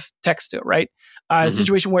quite a bit of text to it, right? A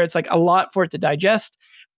situation where it's like a lot for it to digest,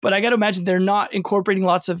 but I got to imagine they're not incorporating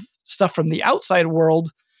lots of stuff from the outside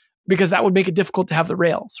world because that would make it difficult to have the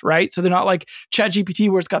rails, right? So they're not like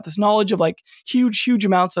ChatGPT where it's got this knowledge of like huge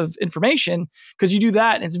amounts of information, because you do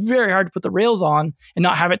that and it's very hard to put the rails on and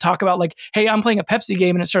not have it talk about like, hey, I'm playing a Pepsi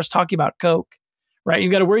game and it starts talking about Coke. Right,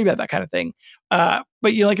 you got to worry about that kind of thing. But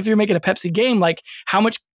like if you're making a Pepsi game, like how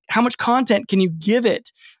much content can you give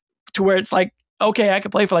it to where it's like, okay, I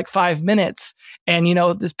could play for like 5 minutes, and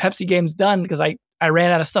this Pepsi game's done because I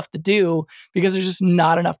ran out of stuff to do because there's just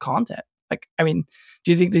not enough content. Like, do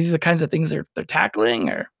you think these are the kinds of things they're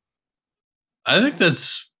tackling? Or I think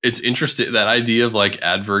it's interesting. That idea of like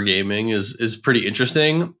advergaming is pretty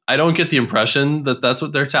interesting. I don't get the impression that that's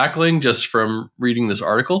what they're tackling just from reading this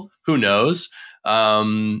article. Who knows?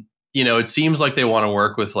 It seems like they want to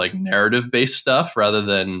work with like narrative based stuff rather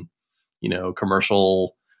than,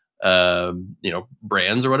 commercial,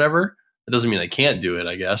 brands or whatever. It doesn't mean they can't do it,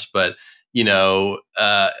 I guess, but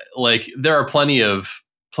like there are plenty of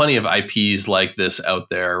IPs like this out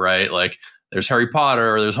there, right? Like there's Harry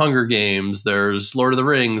Potter, there's Hunger Games, there's Lord of the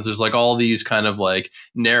Rings, there's like all these kind of like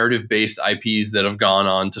narrative based IPs that have gone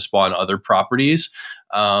on to spawn other properties.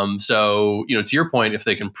 So, to your point, if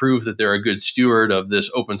they can prove that they're a good steward of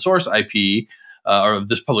this open source IP, or of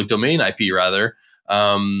this public domain IP rather,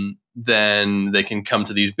 then they can come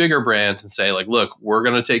to these bigger brands and say like, look, we're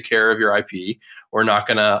going to take care of your IP. We're not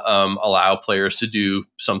going to allow players to do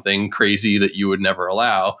something crazy that you would never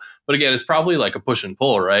allow. But again, it's probably like a push and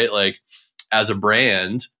pull, right? Like as a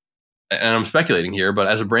brand, and I'm speculating here, but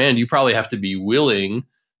as a brand, you probably have to be willing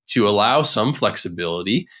to allow some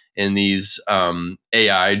flexibility in these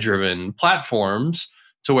AI-driven platforms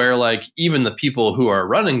to where like even the people who are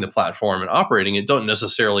running the platform and operating it don't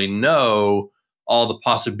necessarily know all the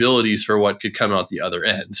possibilities for what could come out the other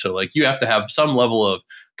end. So like you have to have some level of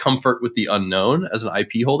comfort with the unknown as an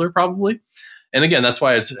IP holder probably. And again, that's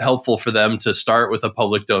why it's helpful for them to start with a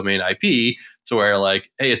public domain IP to where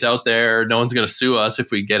like, hey, it's out there. No one's going to sue us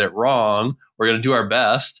if we get it wrong. We're going to do our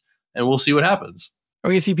best and we'll see what happens. Are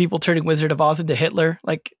we gonna see people turning Wizard of Oz into Hitler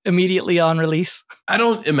like immediately on release? I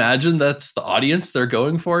don't imagine that's the audience they're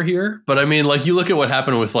going for here. But I mean, like, you look at what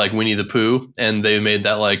happened with like Winnie the Pooh, and they made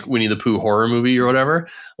that like Winnie the Pooh horror movie or whatever.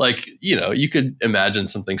 Like, you could imagine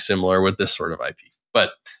something similar with this sort of IP.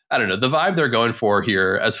 But I don't know. The vibe they're going for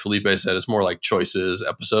here, as Felipe said, is more like choices,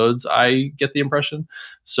 episodes, I get the impression.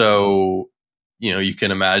 So, you can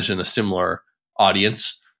imagine a similar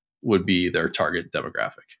audience would be their target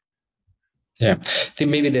demographic. Yeah, I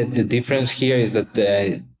think maybe the difference here is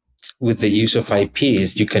that with the use of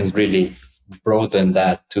IPs, you can really broaden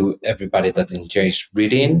that to everybody that enjoys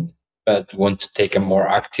reading but want to take a more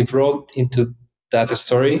active role into that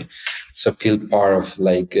story. So feel part of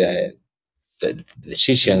like the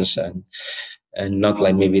decisions and not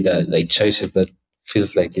like maybe the like choices that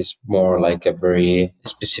feels like it's more like a very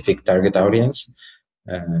specific target audience.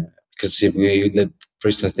 Because if for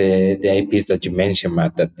instance, the IPs that you mentioned,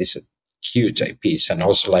 Matt, that these are huge IPs, and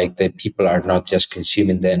also like the people are not just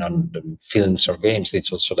consuming them on the films or games.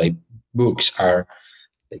 It's also like books are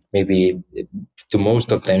like maybe to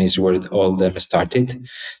most of them is where all them started.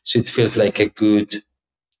 So it feels like a good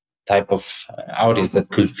type of audience that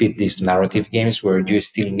could fit these narrative games where you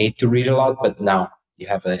still need to read a lot, but now you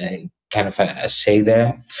have a kind of a say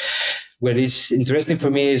there. What is interesting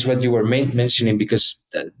for me is what you were mentioning, because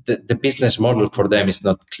the business model for them is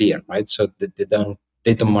not clear, right? So they don't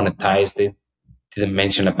monetize. They didn't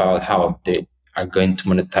mention about how they are going to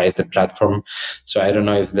monetize the platform. So I don't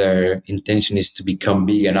know if their intention is to become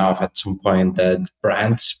big enough at some point that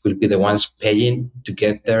brands will be the ones paying to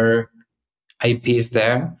get their IPs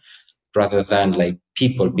there, rather than like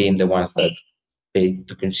people being the ones that pay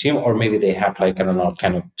to consume. Or maybe they have like, I don't know,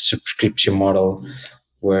 kind of subscription model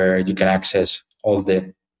where you can access all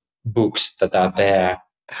the books that are there.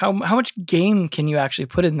 How much game can you actually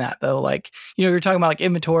put in that though? Like, you're talking about like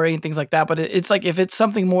inventory and things like that, but it's like if it's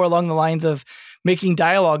something more along the lines of making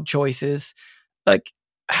dialogue choices, like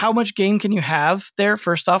how much game can you have there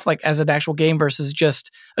first off, like as an actual game versus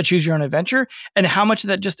just a choose your own adventure, and how much of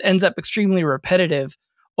that just ends up extremely repetitive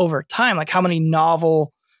over time? Like how many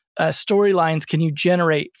novel storylines can you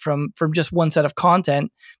generate from just one set of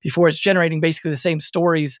content before it's generating basically the same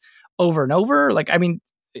stories over and over? Like, I mean,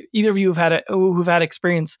 either of you who've had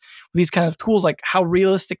experience with these kind of tools, like how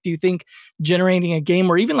realistic do you think generating a game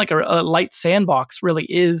or even like a light sandbox really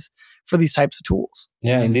is for these types of tools?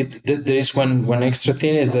 Yeah, indeed. There is one extra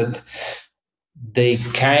thing is that they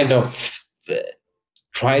kind of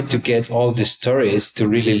try to get all the stories to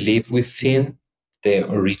really live within the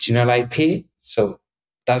original IP. So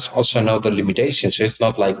that's also another limitation. So it's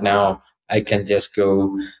not like now I can just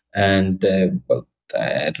go and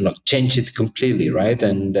I don't know, change it completely, right?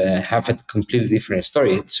 And have a completely different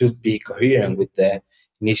story. It should be coherent with the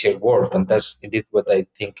initial world. And that's indeed what I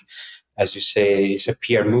think, as you say, is a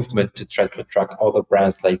PR movement to try to attract other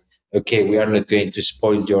brands like, okay, we are not going to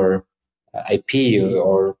spoil your IP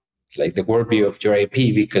or like the worldview of your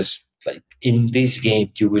IP, because like in this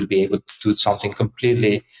game, you will be able to do something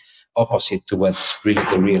completely opposite to what's really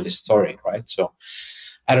the real story, right? So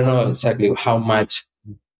I don't know exactly how much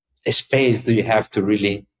space do you have to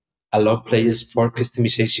really allow players for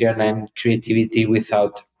customization and creativity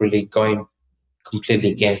without really going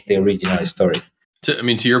completely against the original story.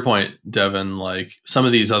 To your point, Devin, like some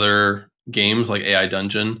of these other games like AI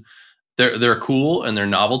Dungeon, they're cool and they're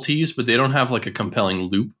novelties, but they don't have like a compelling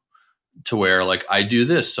loop to where like I do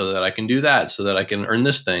this so that I can do that so that I can earn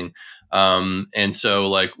this thing. And so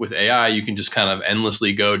like with AI, you can just kind of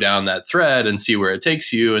endlessly go down that thread and see where it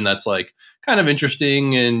takes you. And that's like kind of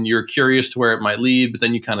interesting and you're curious to where it might lead, but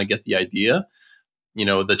then you kind of get the idea.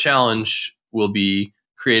 The challenge will be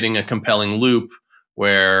creating a compelling loop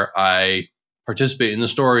where I participate in the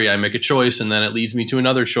story, I make a choice, and then it leads me to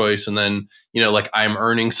another choice. And then, like I'm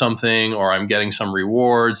earning something or I'm getting some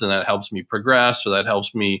rewards and that helps me progress or that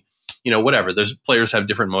helps me, whatever. There's players have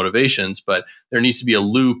different motivations, but there needs to be a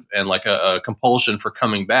loop and like a compulsion for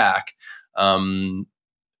coming back.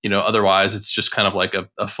 Otherwise it's just kind of like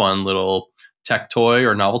a fun little tech toy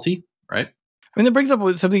or novelty, right? I mean, that brings up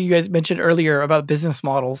something you guys mentioned earlier about business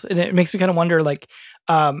models. And it makes me kind of wonder, like,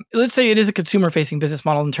 let's say it is a consumer-facing business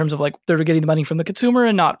model in terms of, like, they're getting the money from the consumer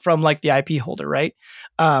and not from, like, the IP holder, right?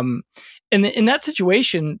 And in that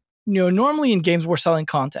situation, normally in games, we're selling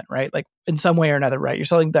content, right? Like, in some way or another, right? You're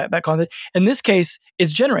selling that content. In this case,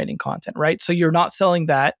 it's generating content, right? So you're not selling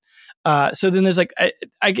that. So then there's like,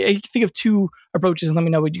 I think of two approaches, and let me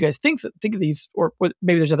know what you guys think of these, or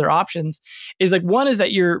maybe there's other options. Is like, one is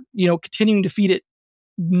that you're, continuing to feed it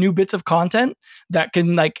new bits of content that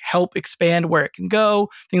can like help expand where it can go,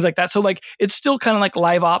 things like that. So like, it's still kind of like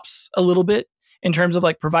live ops a little bit in terms of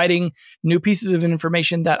like providing new pieces of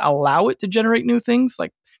information that allow it to generate new things,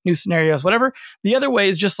 like new scenarios, whatever. The other way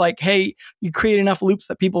is just like, hey, you create enough loops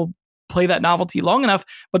that people play that novelty long enough,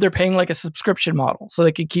 but they're paying like a subscription model, so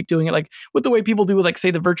they can keep doing it, like with the way people do with, like,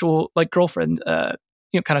 say, the virtual like girlfriend,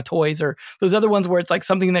 kind of toys, or those other ones where it's like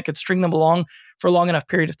something that could string them along for a long enough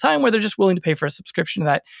period of time where they're just willing to pay for a subscription to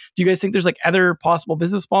that. Do you guys think there's like other possible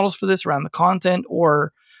business models for this around the content,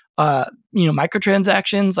 or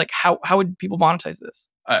microtransactions? Like how would people monetize this?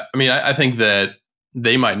 I think that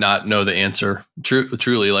they might not know the answer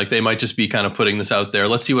truly. Like, they might just be kind of putting this out there.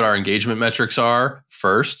 Let's see what our engagement metrics are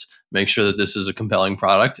first, make sure that this is a compelling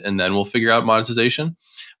product, and then we'll figure out monetization.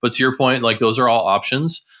 But to your point, like, those are all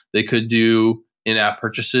options. They could do in-app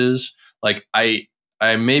purchases. Like, I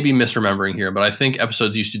may be misremembering here, but I think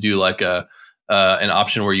episodes used to do like an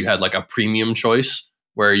option where you had like a premium choice,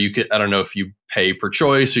 where you could, I don't know if you pay per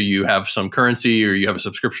choice or you have some currency or you have a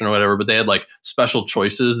subscription or whatever, but they had like special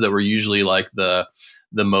choices that were usually like the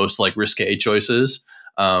most like risque choices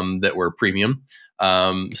that were premium.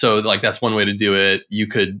 So like that's one way to do it.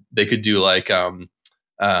 They could do like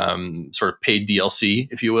sort of paid DLC,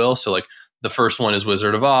 if you will. So like the first one is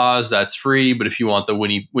Wizard of Oz, that's free. But if you want the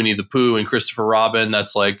Winnie the Pooh and Christopher Robin,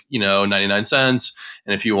 that's like, 99 cents.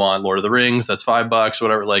 And if you want Lord of the Rings, that's $5,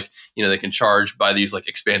 whatever. Like, they can charge by these like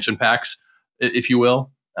expansion packs, if you will.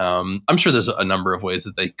 I'm sure there's a number of ways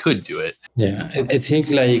that they could do it. Yeah, I think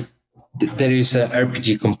like there is a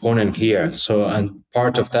RPG component here. So, and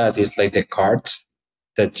part of that is like the cards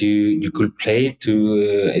that you could play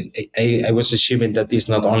to. I was assuming that is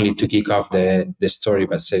not only to kick off the story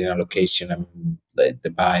by setting a location and the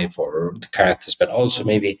vibe for the characters, but also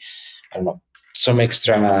maybe, I don't know, some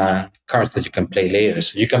extra cards that you can play later.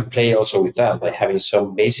 So you can play also with that, like having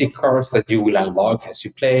some basic cards that you will unlock as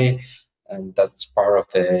you play, and that's part of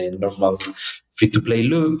the normal free-to-play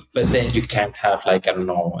loop. But then you can have like, I don't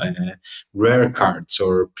know, rare cards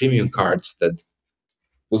or premium cards that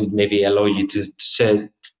will maybe allow you to set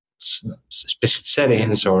special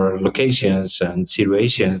settings or locations and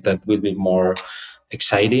situations that will be more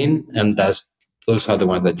exciting, and those are the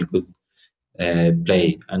ones that you could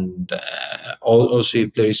play. And also,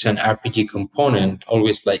 if there is an RPG component,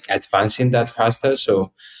 always like advancing that faster.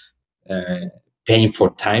 So paying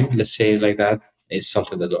for time, let's say like that, is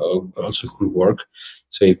something that also could work.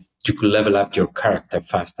 So if you could level up your character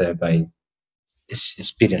faster by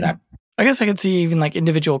speeding up. I guess I could see even like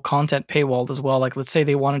individual content paywalled as well. Like, let's say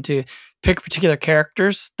they wanted to pick particular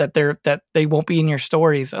characters that they won't be in your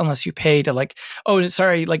stories unless you pay to, like, oh,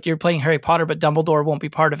 sorry, like you're playing Harry Potter, but Dumbledore won't be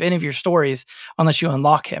part of any of your stories unless you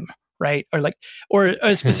unlock him, right? Or like, or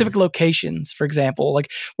specific locations, for example,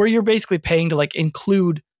 like where you're basically paying to like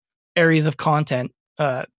include areas of content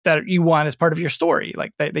that you want as part of your story,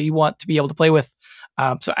 like that you want to be able to play with.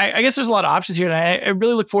 So I guess there's a lot of options here, and I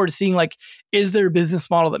really look forward to seeing, like, is there a business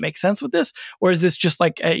model that makes sense with this, or is this just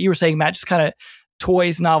like you were saying, Matt, just kind of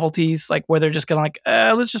toys, novelties, like where they're just gonna like,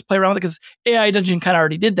 let's just play around with it, because AI Dungeon kind of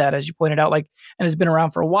already did that, as you pointed out, like, and has been around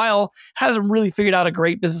for a while, hasn't really figured out a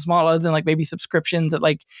great business model other than like maybe subscriptions that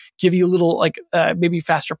like give you a little like maybe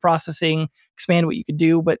faster processing, expand what you could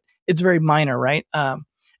do, but it's very minor, right?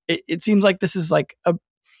 It seems like this is like a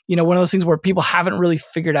one of those things where people haven't really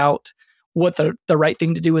figured out what the right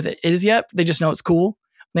thing to do with it is yet. They just know it's cool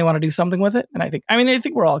and they want to do something with it. And I think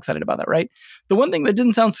we're all excited about that, right? The one thing that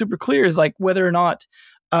didn't sound super clear is like whether or not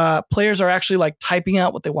players are actually like typing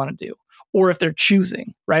out what they want to do, or if they're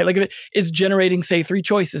choosing, right? Like if it's generating, say, 3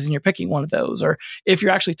 choices and you're picking one of those, or if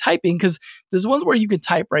you're actually typing, because there's ones where you can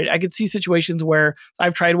type, right? I could see situations where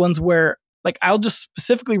I've tried ones where like I'll just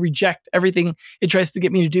specifically reject everything it tries to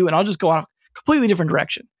get me to do, and I'll just go on a completely different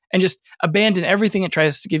direction and just abandon everything it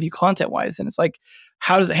tries to give you content-wise. And it's like,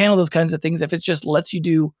 how does it handle those kinds of things if it just lets you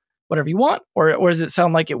do whatever you want? Or does it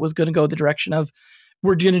sound like it was going to go the direction of,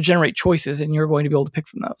 we're going to generate choices and you're going to be able to pick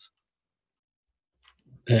from those?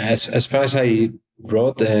 As far as I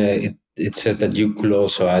wrote, it says that you could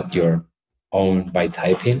also add your own by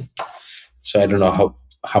typing. So I don't know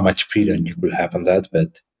how much freedom you could have on that,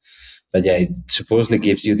 but yeah, it supposedly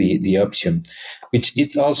gives you the option, which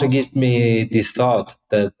it also gives me this thought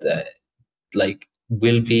that like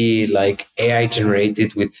will be like AI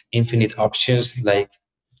generated with infinite options, like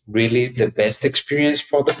really the best experience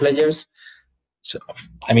for the players. So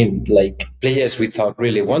I mean, like players without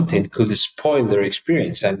really wanting could spoil their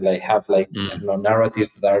experience and like have like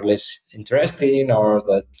narratives that are less interesting, or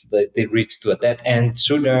that they reach to a dead end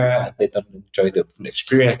sooner and they don't enjoy the full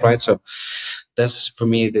experience, right? So that's for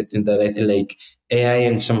me the thing that I feel like AI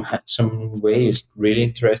in some way is really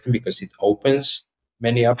interesting, because it opens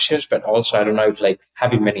many options, but also I don't know if like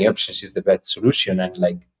having many options is the best solution, and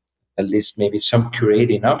like at least maybe some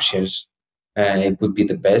curating options, it would be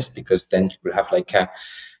the best, because then you will have like a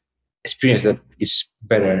experience that is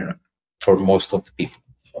better for most of the people.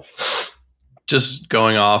 Just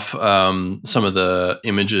going off some of the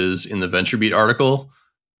images in the VentureBeat article,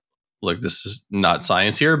 like this is not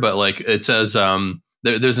science here, but like it says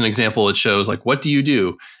there's an example. It shows like, what do you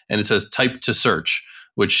do? And it says type to search,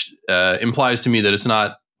 which implies to me that it's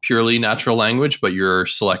not purely natural language, but you're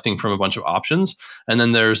selecting from a bunch of options. And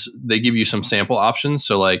then they give you some sample options.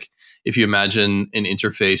 So like if you imagine an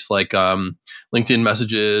interface like LinkedIn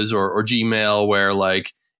messages or Gmail, where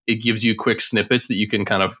like it gives you quick snippets that you can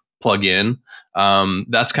kind of plug in.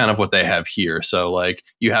 That's kind of what they have here. So like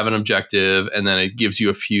you have an objective, and then it gives you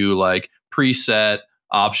a few like preset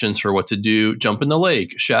options for what to do: jump in the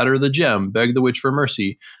lake, shatter the gem, beg the witch for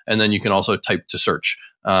mercy. And then you can also type to search,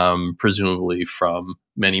 presumably from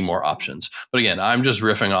many more options. But again, I'm just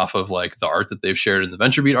riffing off of like the art that they've shared in the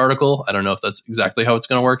VentureBeat article. I don't know if that's exactly how it's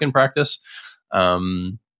going to work in practice.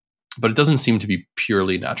 But it doesn't seem to be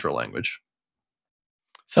purely natural language.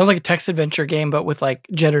 Sounds like a text adventure game, but with like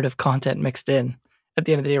generative content mixed in at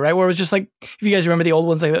the end of the day, right? Where it was just like, if you guys remember the old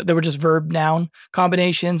ones, like there were just verb noun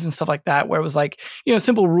combinations and stuff like that, where it was like,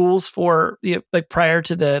 simple rules for like prior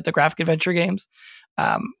to the graphic adventure games.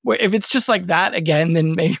 Where if it's just like that again,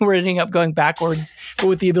 then maybe we're ending up going backwards, but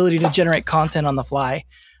with the ability to generate content on the fly.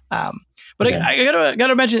 But yeah. I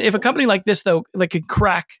gotta imagine if a company like this though, like could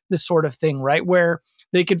crack this sort of thing, right? Where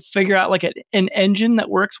they could figure out like an engine that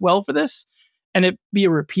works well for this, and it be a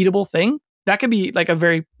repeatable thing, that could be like a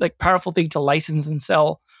very like powerful thing to license and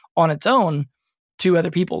sell on its own to other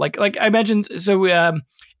people. Like I mentioned, so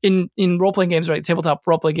in role playing games, right, tabletop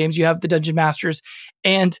role playing games, you have the dungeon masters,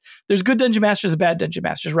 and there's good dungeon masters and bad dungeon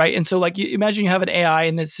masters, right? And so like you imagine you have an AI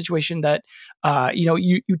in this situation that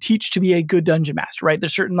you teach to be a good dungeon master, right?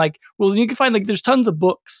 There's certain like rules, and you can find like there's tons of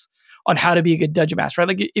books on how to be a good dungeon master, right?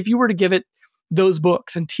 Like if you were to give it those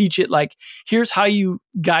books and teach it like, here's how you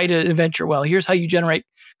guide an adventure well, here's how you generate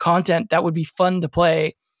content that would be fun to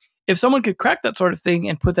play. If someone could crack that sort of thing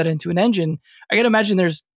and put that into an engine, I gotta imagine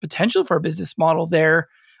there's potential for a business model there,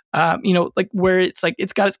 like where it's like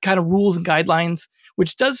it's got its kind of rules and guidelines,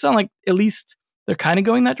 which does sound like at least they're kind of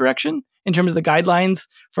going that direction in terms of the guidelines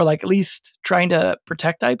for like at least trying to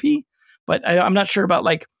protect IP. But I'm not sure about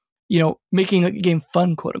like making a game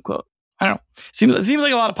fun, quote unquote. I don't know. Seems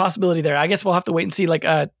like a lot of possibility there. I guess we'll have to wait and see. Like,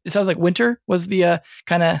 it sounds like winter was the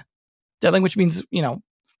kind of deadline, which means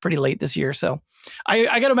pretty late this year. So,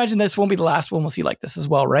 I got to imagine this won't be the last one we'll see like this as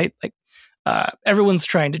well, right? Like, everyone's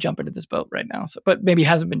trying to jump into this boat right now. So, but maybe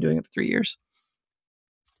hasn't been doing it for 3 years.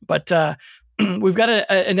 But we've got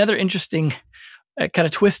another interesting kind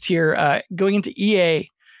of twist here going into EA.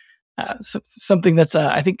 Something that's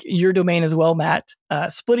I think your domain as well, Matt.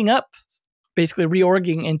 Splitting up. Basically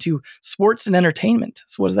reorging into sports and entertainment.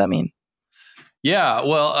 So what does that mean? Yeah,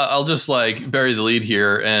 well, I'll just like bury the lead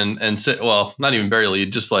here and say, well, not even bury the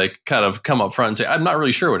lead, just like kind of come up front and say, I'm not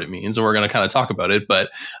really sure what it means. And we're going to kind of talk about it. But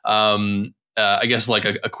I guess like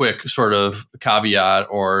a quick sort of caveat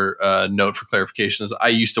or note for clarification is I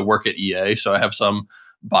used to work at EA, so I have some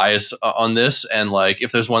bias on this. And like,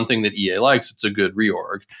 if there's one thing that EA likes, it's a good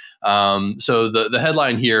reorg. So the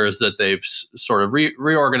headline here is that they've sort of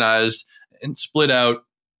reorganized and split out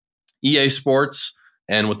EA Sports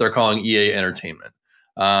and what they're calling EA Entertainment.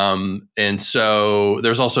 And so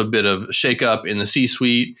there's also a bit of shakeup in the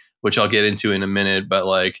C-suite, which I'll get into in a minute. But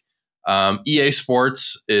like EA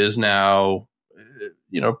Sports is now,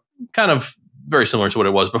 kind of very similar to what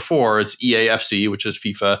it was before. It's EAFC, which is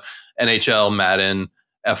FIFA, NHL, Madden,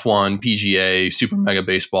 F1, PGA, Super Mega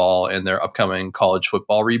Baseball, and their upcoming college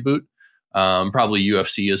football reboot. Probably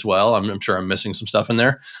UFC as well. I'm sure I'm missing some stuff in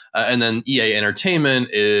there. And then EA Entertainment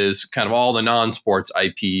is kind of all the non-sports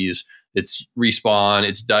IPs. It's Respawn,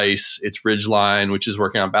 it's DICE, it's Ridgeline, which is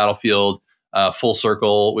working on Battlefield, Full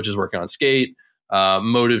Circle, which is working on Skate,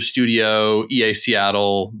 Motive Studio, EA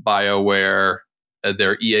Seattle, BioWare,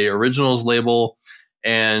 their EA Originals label.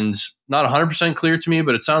 And not 100% clear to me,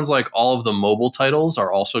 but it sounds like all of the mobile titles are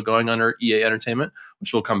also going under EA Entertainment,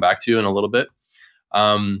 which we'll come back to in a little bit.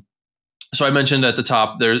 So I mentioned at the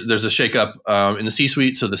top, there's a shakeup in the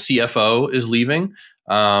C-suite. So the CFO is leaving.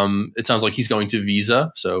 It sounds like he's going to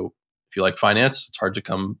Visa. So if you like finance, it's hard to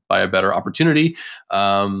come by a better opportunity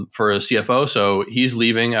for a CFO. So he's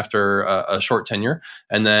leaving after a short tenure.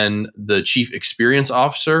 And then the chief experience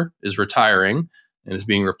officer is retiring and is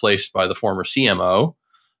being replaced by the former CMO.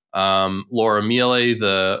 Laura Miele,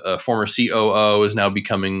 the former COO, is now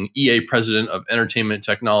becoming EA president of entertainment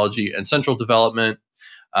technology and central development.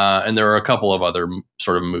 And there are a couple of other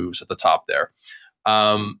sort of moves at the top there.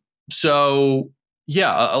 So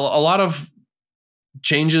Yeah, a lot of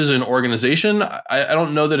changes in organization. I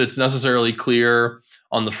don't know that it's necessarily clear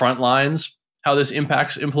on the front lines how this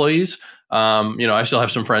impacts employees. I still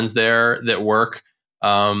have some friends there that work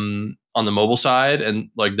on the mobile side, and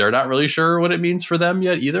like they're not really sure what it means for them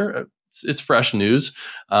yet either. It's fresh news.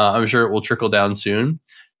 I'm sure it will trickle down soon.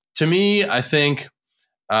 To me, I think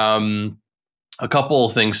a couple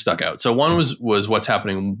of things stuck out. So one was what's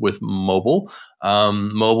happening with mobile.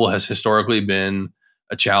 Mobile has historically been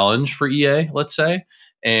a challenge for EA, let's say,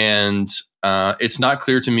 and it's not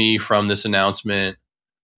clear to me from this announcement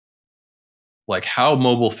like how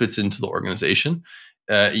mobile fits into the organization.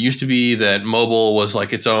 It used to be that mobile was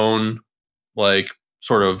like its own like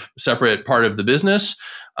sort of separate part of the business.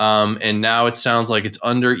 And now it sounds like it's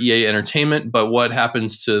under EA Entertainment. But what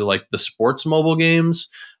happens to like the sports mobile games?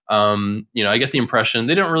 I get the impression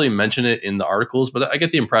they don't really mention it in the articles, but I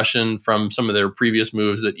get the impression from some of their previous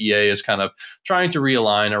moves that EA is kind of trying to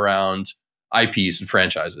realign around IPs and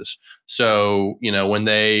franchises. So when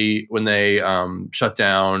they shut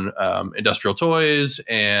down Industrial Toys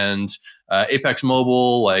and Apex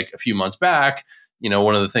Mobile like a few months back,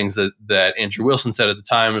 one of the things that Andrew Wilson said at the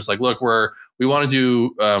time was like, look, we want to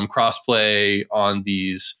do crossplay on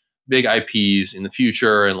these big IPs in the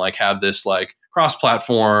future and like have this like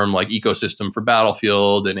cross-platform like ecosystem for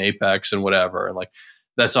Battlefield and Apex and whatever. And like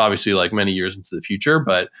that's obviously like many years into the future,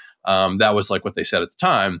 but that was like what they said at the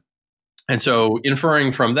time. And so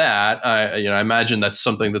inferring from that, I imagine that's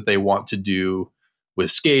something that they want to do with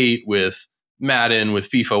Skate, with Madden, with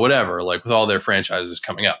FIFA, whatever, like with all their franchises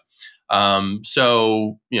coming up.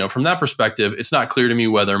 So from that perspective, it's not clear to me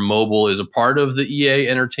whether mobile is a part of the EA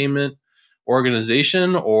Entertainment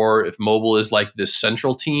organization or if mobile is like this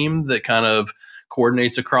central team that kind of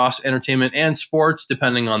coordinates across entertainment and sports,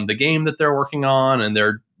 depending on the game that they're working on. And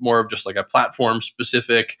they're more of just like a platform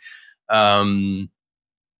specific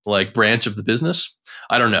like branch of the business.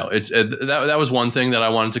 I don't know. It's that was one thing that I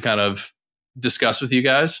wanted to kind of discuss with you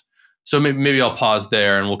guys. So maybe I'll pause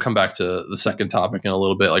there and we'll come back to the second topic in a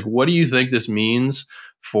little bit. Like, what do you think this means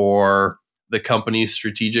for the company's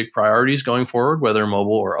strategic priorities going forward, whether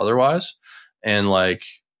mobile or otherwise? And like,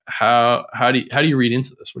 how do you read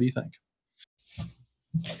into this? What do you think?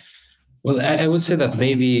 Well, I would say that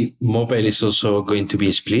maybe mobile is also going to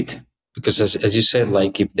be split because, as you said,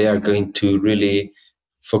 like if they are going to really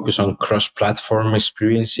focus on cross-platform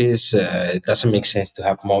experiences, it doesn't make sense to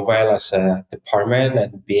have mobile as a department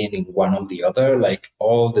and being in one or the other. Like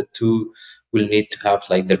all the two will need to have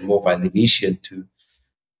like their mobile division to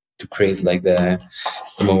create like the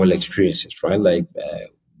mobile experiences, right? Like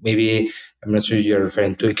maybe I'm not sure you're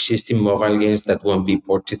referring to existing mobile games that won't be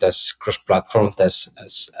ported as cross-platform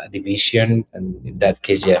as a division, and in that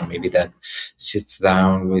case, yeah, maybe that sits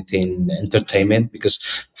down within entertainment. Because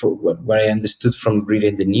for what I understood from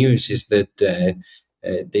reading the news is that.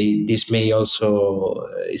 This may also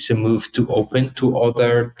is a move to open to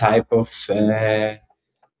other type of I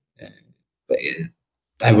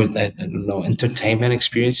don't know, entertainment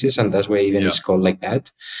experiences, and that's why even Yeah. it's called like that.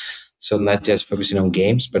 So not just focusing on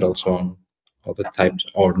games, but also on other types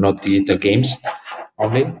or not digital games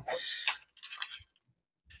only.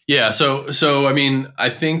 Yeah. So I mean, I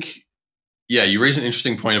think you raise an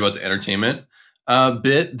interesting point about the entertainment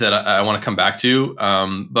bit that I want to come back to.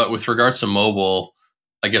 But with regards to mobile,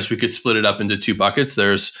 I guess we could split it up into two buckets.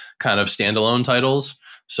 There's kind of standalone titles.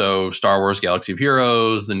 So Star Wars Galaxy of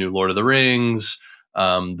Heroes, the new Lord of the Rings,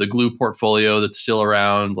 the Glue portfolio that's still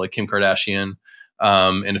around, like Kim Kardashian,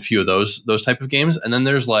 and a few of those type of games. And then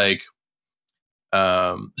there's like,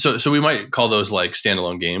 so we might call those like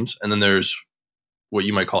standalone games. And then there's what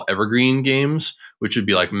you might call evergreen games, which would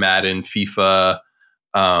be like Madden, FIFA,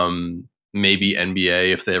 maybe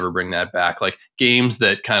NBA if they ever bring that back. Like games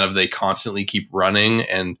that kind of they constantly keep running,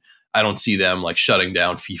 and I don't see them like shutting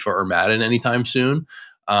down FIFA or Madden anytime soon.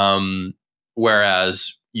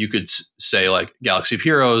 Whereas you could say like Galaxy of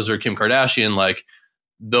Heroes or Kim Kardashian, like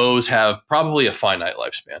those have probably a finite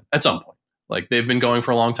lifespan at some point. Like they've been going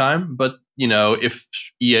for a long time, but if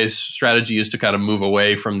EA's strategy is to kind of move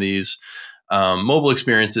away from these mobile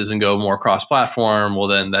experiences and go more cross-platform, well,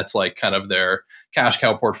 then that's like kind of their cash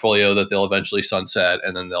cow portfolio that they'll eventually sunset,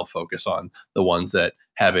 and then they'll focus on the ones that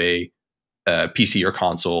have a PC or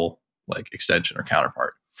console like extension or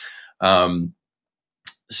counterpart.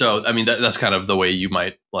 So, I mean, that's kind of the way you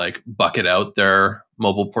might like bucket out their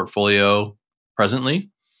mobile portfolio presently.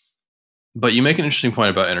 But you make an interesting point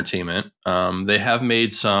about entertainment. They have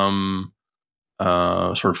made some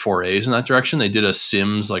sort of forays in that direction. They did a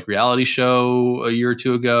Sims like reality show a year or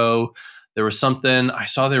two ago. There was something I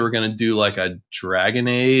saw they were going to do like a Dragon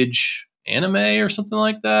Age anime or something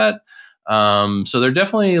like that. So they're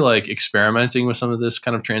definitely like experimenting with some of this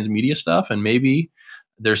kind of transmedia stuff, and maybe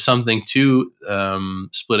there's something to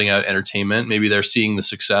splitting out entertainment. Maybe they're seeing the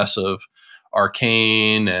success of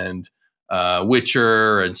Arcane and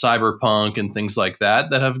Witcher and Cyberpunk and things like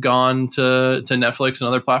that have gone to Netflix and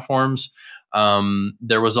other platforms.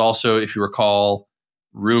 There was also, if you recall,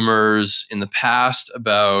 rumors in the past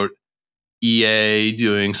about EA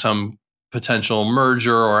doing some potential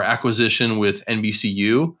merger or acquisition with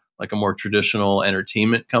NBCU, like a more traditional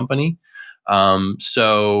entertainment company.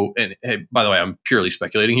 So, and hey, by the way, I'm purely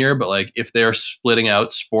speculating here, but like if they're splitting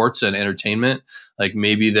out sports and entertainment, like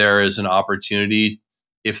maybe there is an opportunity,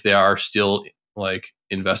 if they are still like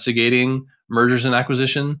investigating mergers and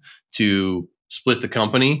acquisition, to split the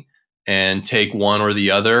company and take one or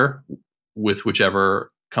the other with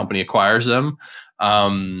whichever company acquires them.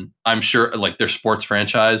 I'm sure like their sports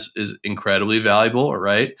franchise is incredibly valuable,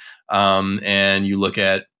 right? And you look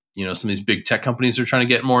at, you know, some of these big tech companies are trying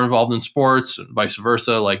to get more involved in sports, vice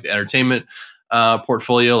versa. Like the entertainment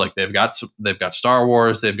portfolio, like they've got Star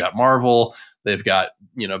Wars, they've got Marvel, they've got,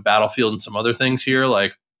 you know, Battlefield and some other things here.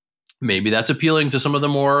 Like maybe that's appealing to some of the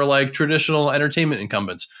more like traditional entertainment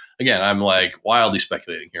incumbents. Again, I'm like wildly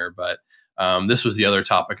speculating here, but this was the other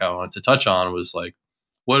topic I wanted to touch on, was like,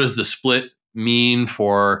 what does the split mean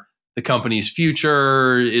for the company's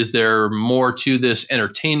future? Is there more to this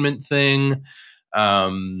entertainment thing?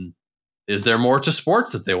 Is there more to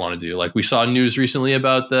sports that they want to do? Like we saw news recently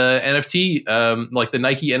about the NFT, like the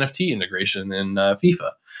Nike NFT integration in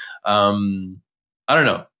FIFA. I don't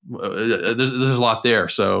know. There's a lot there.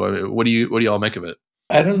 So what do you all make of it?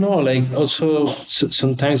 I don't know. Like also,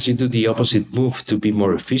 sometimes you do the opposite move to be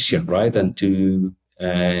more efficient, right? And to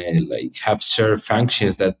like have shared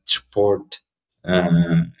functions that support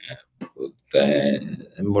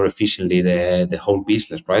more efficiently the whole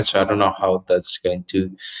business, right? So I don't know how that's going to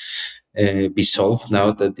be solved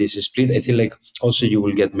now that this is split. I feel like also you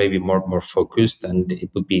will get maybe more focused, and it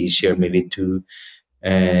would be easier maybe to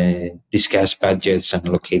discuss budgets and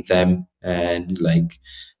allocate them, and like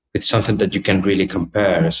it's something that you can really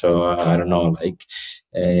compare. So I don't know, like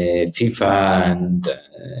FIFA and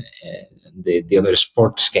the other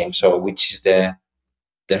sports games. So which is their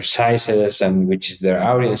sizes and which is their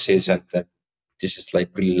audiences, and this is like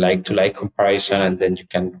really like to like comparison, and then you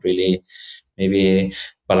can really maybe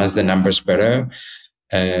balance the numbers better.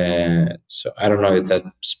 So I don't know if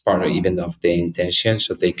that's part of even of the intention,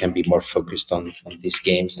 so they can be more focused on these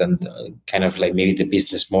games, and kind of like maybe the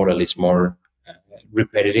business model is more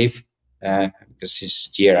repetitive, because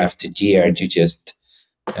it's year after year you just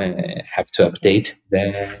have to update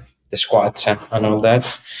the squads and all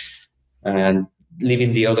that, and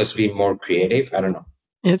leaving the others being more creative. I don't know.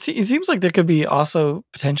 It seems like there could be also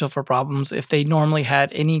potential for problems if they normally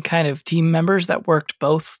had any kind of team members that worked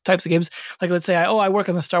both types of games. Like, let's say, I work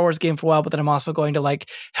on the Star Wars game for a while, but then I'm also going to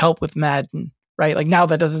like help with Madden, right? Like now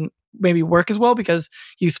that doesn't maybe work as well because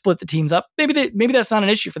you split the teams up. Maybe that's not an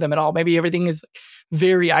issue for them at all. Maybe everything is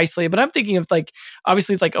very isolated. But I'm thinking of like,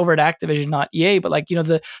 obviously it's like over at Activision, not EA, but like, you know,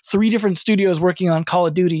 the 3 different studios working on Call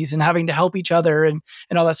of Duties and having to help each other and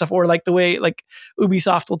all that stuff. Or like the way like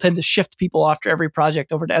Ubisoft will tend to shift people after every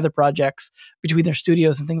project over to other projects between their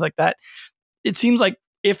studios and things like that. It seems like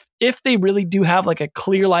if they really do have like a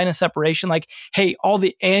clear line of separation, like, hey, all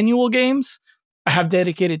the annual games have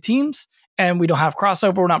dedicated teams and we don't have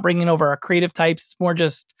crossover. We're not bringing over our creative types. It's more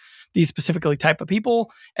just these specifically type of people.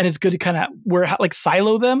 And it's good to kind of like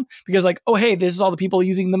silo them because like, oh, hey, this is all the people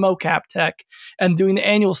using the mocap tech and doing the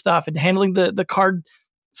annual stuff and handling the card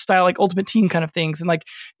style, like Ultimate Team kind of things. And like,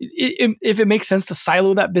 if it makes sense to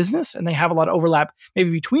silo that business and they have a lot of overlap maybe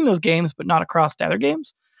between those games, but not across the other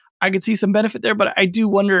games, I could see some benefit there. But I do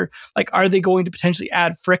wonder, like, are they going to potentially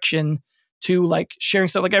add friction to like sharing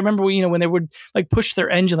stuff? Like I remember, you know, when they would like push their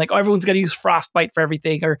engine, like, oh, everyone's got to use Frostbite for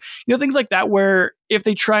everything, or, you know, things like that, where if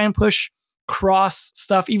they try and push cross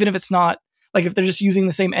stuff, even if it's not like, if they're just using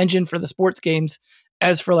the same engine for the sports games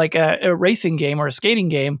as for like a racing game or a skating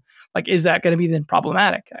game, like, is that going to be then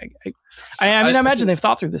problematic? I mean, I imagine they've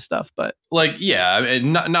thought through this stuff, but like, yeah, I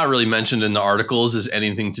mean, not really mentioned in the articles is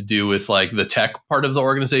anything to do with like the tech part of the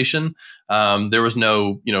organization. There was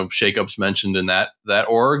no, you know, shakeups mentioned in that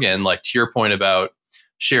org. And like to your point about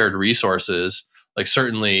shared resources, like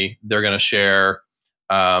certainly they're going to share,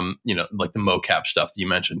 you know, like the mocap stuff that you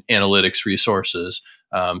mentioned, analytics resources,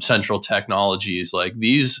 central technologies, like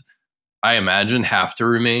these, I imagine have to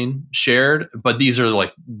remain shared, but these are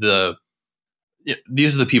like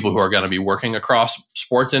these are the people who are going to be working across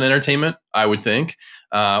sports and entertainment, I would think.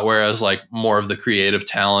 Whereas like more of the creative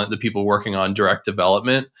talent, the people working on direct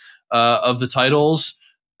development of the titles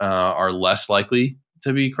are less likely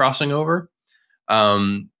to be crossing over.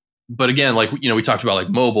 But again, like, we talked about like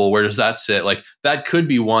mobile, where does that sit? Like that could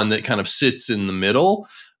be one that kind of sits in the middle.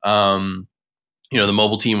 The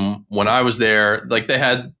mobile team, when I was there, like they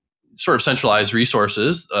had sort of centralized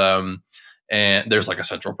resources. And there's like a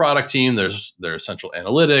central product team, there's central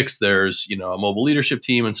analytics, there's, a mobile leadership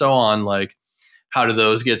team and so on. Like, how do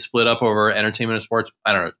those get split up over entertainment and sports?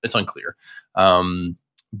 I don't know. It's unclear.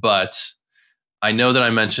 But I know that I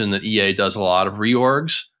mentioned that EA does a lot of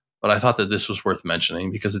reorgs, but I thought that this was worth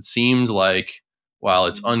mentioning because it seemed like, while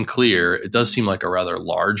it's unclear, it does seem like a rather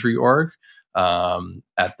large reorg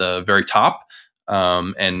at the very top,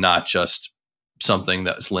 and not just something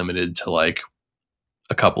that's limited to like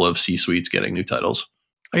a couple of C-suites getting new titles.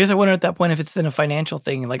 I guess I wonder at that point if it's then a financial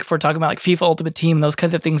thing. Like if we're talking about like FIFA Ultimate Team, those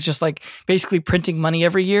kinds of things, just like basically printing money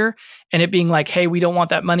every year and it being like, hey, we don't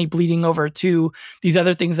want that money bleeding over to these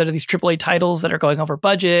other things that are these AAA titles that are going over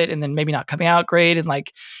budget and then maybe not coming out great.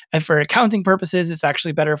 And for accounting purposes, it's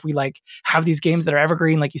actually better if we like have these games that are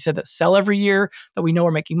evergreen, like you said, that sell every year, that we know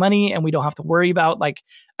we're making money and we don't have to worry about like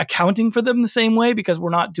accounting for them the same way because we're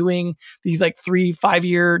not doing these like 3-5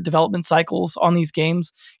 year development cycles on these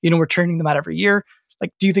games. We're churning them out every year.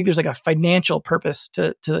 Like, do you think there's like a financial purpose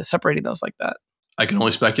to separating those like that? I can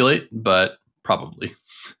only speculate, but probably.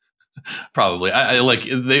 I like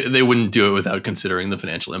they wouldn't do it without considering the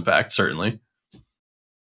financial impact, certainly.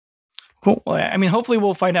 Cool. Well, I mean, hopefully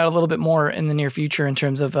we'll find out a little bit more in the near future in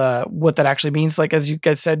terms of what that actually means. Like, as you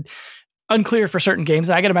guys said, unclear for certain games.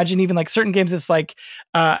 And I can imagine even like certain games, it's like,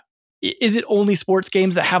 is it only sports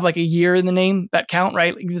games that have like a year in the name that count,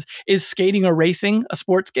 right? Is skating or racing a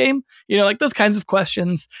sports game? Like those kinds of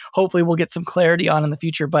questions, hopefully we'll get some clarity on in the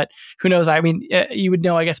future, but who knows? I mean, you would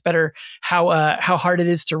know, I guess, better how hard it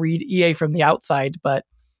is to read EA from the outside, but.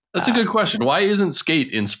 That's a good question. Why isn't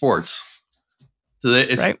skate in sports?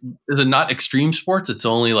 Right? Is it not extreme sports? It's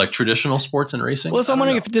only like traditional sports and racing? Well, so I'm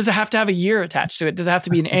wondering does it have to have a year attached to it? Does it have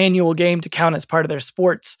to be an annual game to count as part of their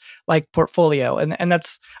sports like portfolio? And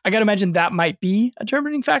that's, I got to imagine that might be a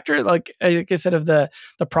determining factor. Like I said, of the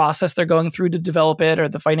process they're going through to develop it or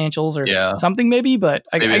the financials or something maybe, but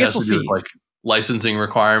I guess we'll see. With like licensing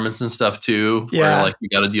requirements and stuff too. Yeah. Where like you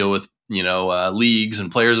got to deal with, leagues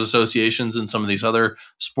and players associations and some of these other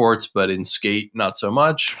sports, but in skate, not so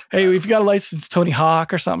much. Hey, we've got to license Tony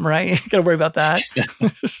Hawk or something, right? Got to worry about that.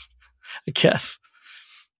 I guess.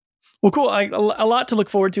 Well, cool. A lot to look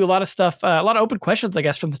forward to. A lot of stuff. A lot of open questions, I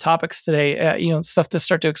guess, from the topics today. Stuff to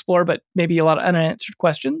start to explore, but maybe a lot of unanswered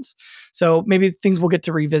questions. So maybe things we'll get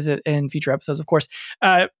to revisit in future episodes. Of course,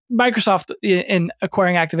 Microsoft in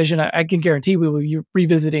acquiring Activision, I can guarantee we will be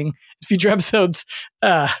revisiting future episodes.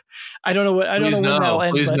 I don't know what. I don't know when that'll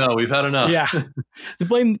end. Please no. We've had enough. Yeah. So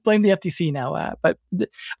blame the FTC now. But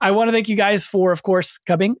I want to thank you guys for, of course,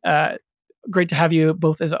 coming. Great to have you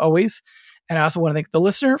both as always. And I also want to thank the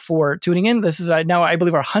listener for tuning in. This is now, I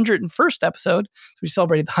believe, our 101st episode. So we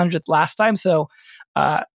celebrated the 100th last time. So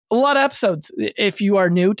a lot of episodes. If you are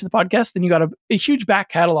new to the podcast, then you got a huge back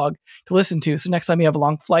catalog to listen to. So next time you have a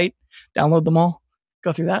long flight, download them all,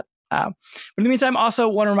 go through that. But in the meantime, also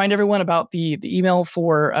want to remind everyone about the email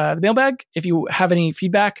for the mailbag. If you have any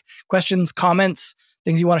feedback, questions, comments,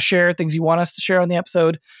 things you want to share, things you want us to share on the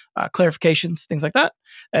episode, clarifications, things like that,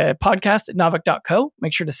 podcast@naavik.co.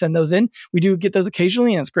 Make sure to send those in. We do get those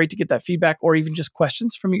occasionally, and it's great to get that feedback or even just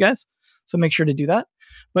questions from you guys. So make sure to do that.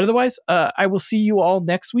 But otherwise, I will see you all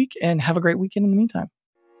next week, and have a great weekend in the meantime.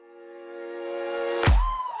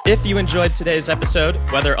 If you enjoyed today's episode,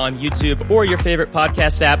 whether on YouTube or your favorite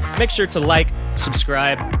podcast app, make sure to like,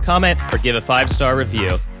 subscribe, comment, or give a 5-star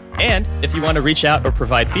review. And if you want to reach out or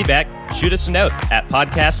provide feedback, shoot us a note at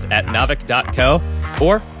podcast@naavik.co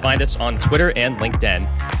or find us on Twitter and LinkedIn.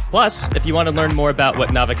 Plus, if you want to learn more about what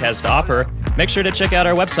Naavik has to offer, make sure to check out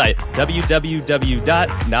our website,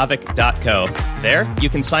 www.naavik.co. There, you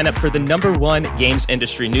can sign up for the #1 games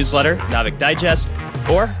industry newsletter, Naavik Digest,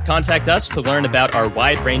 or contact us to learn about our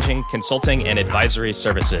wide-ranging consulting and advisory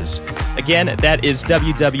services. Again, that is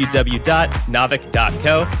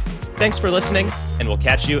www.naavik.co. Thanks for listening, and we'll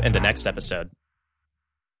catch you in the next episode.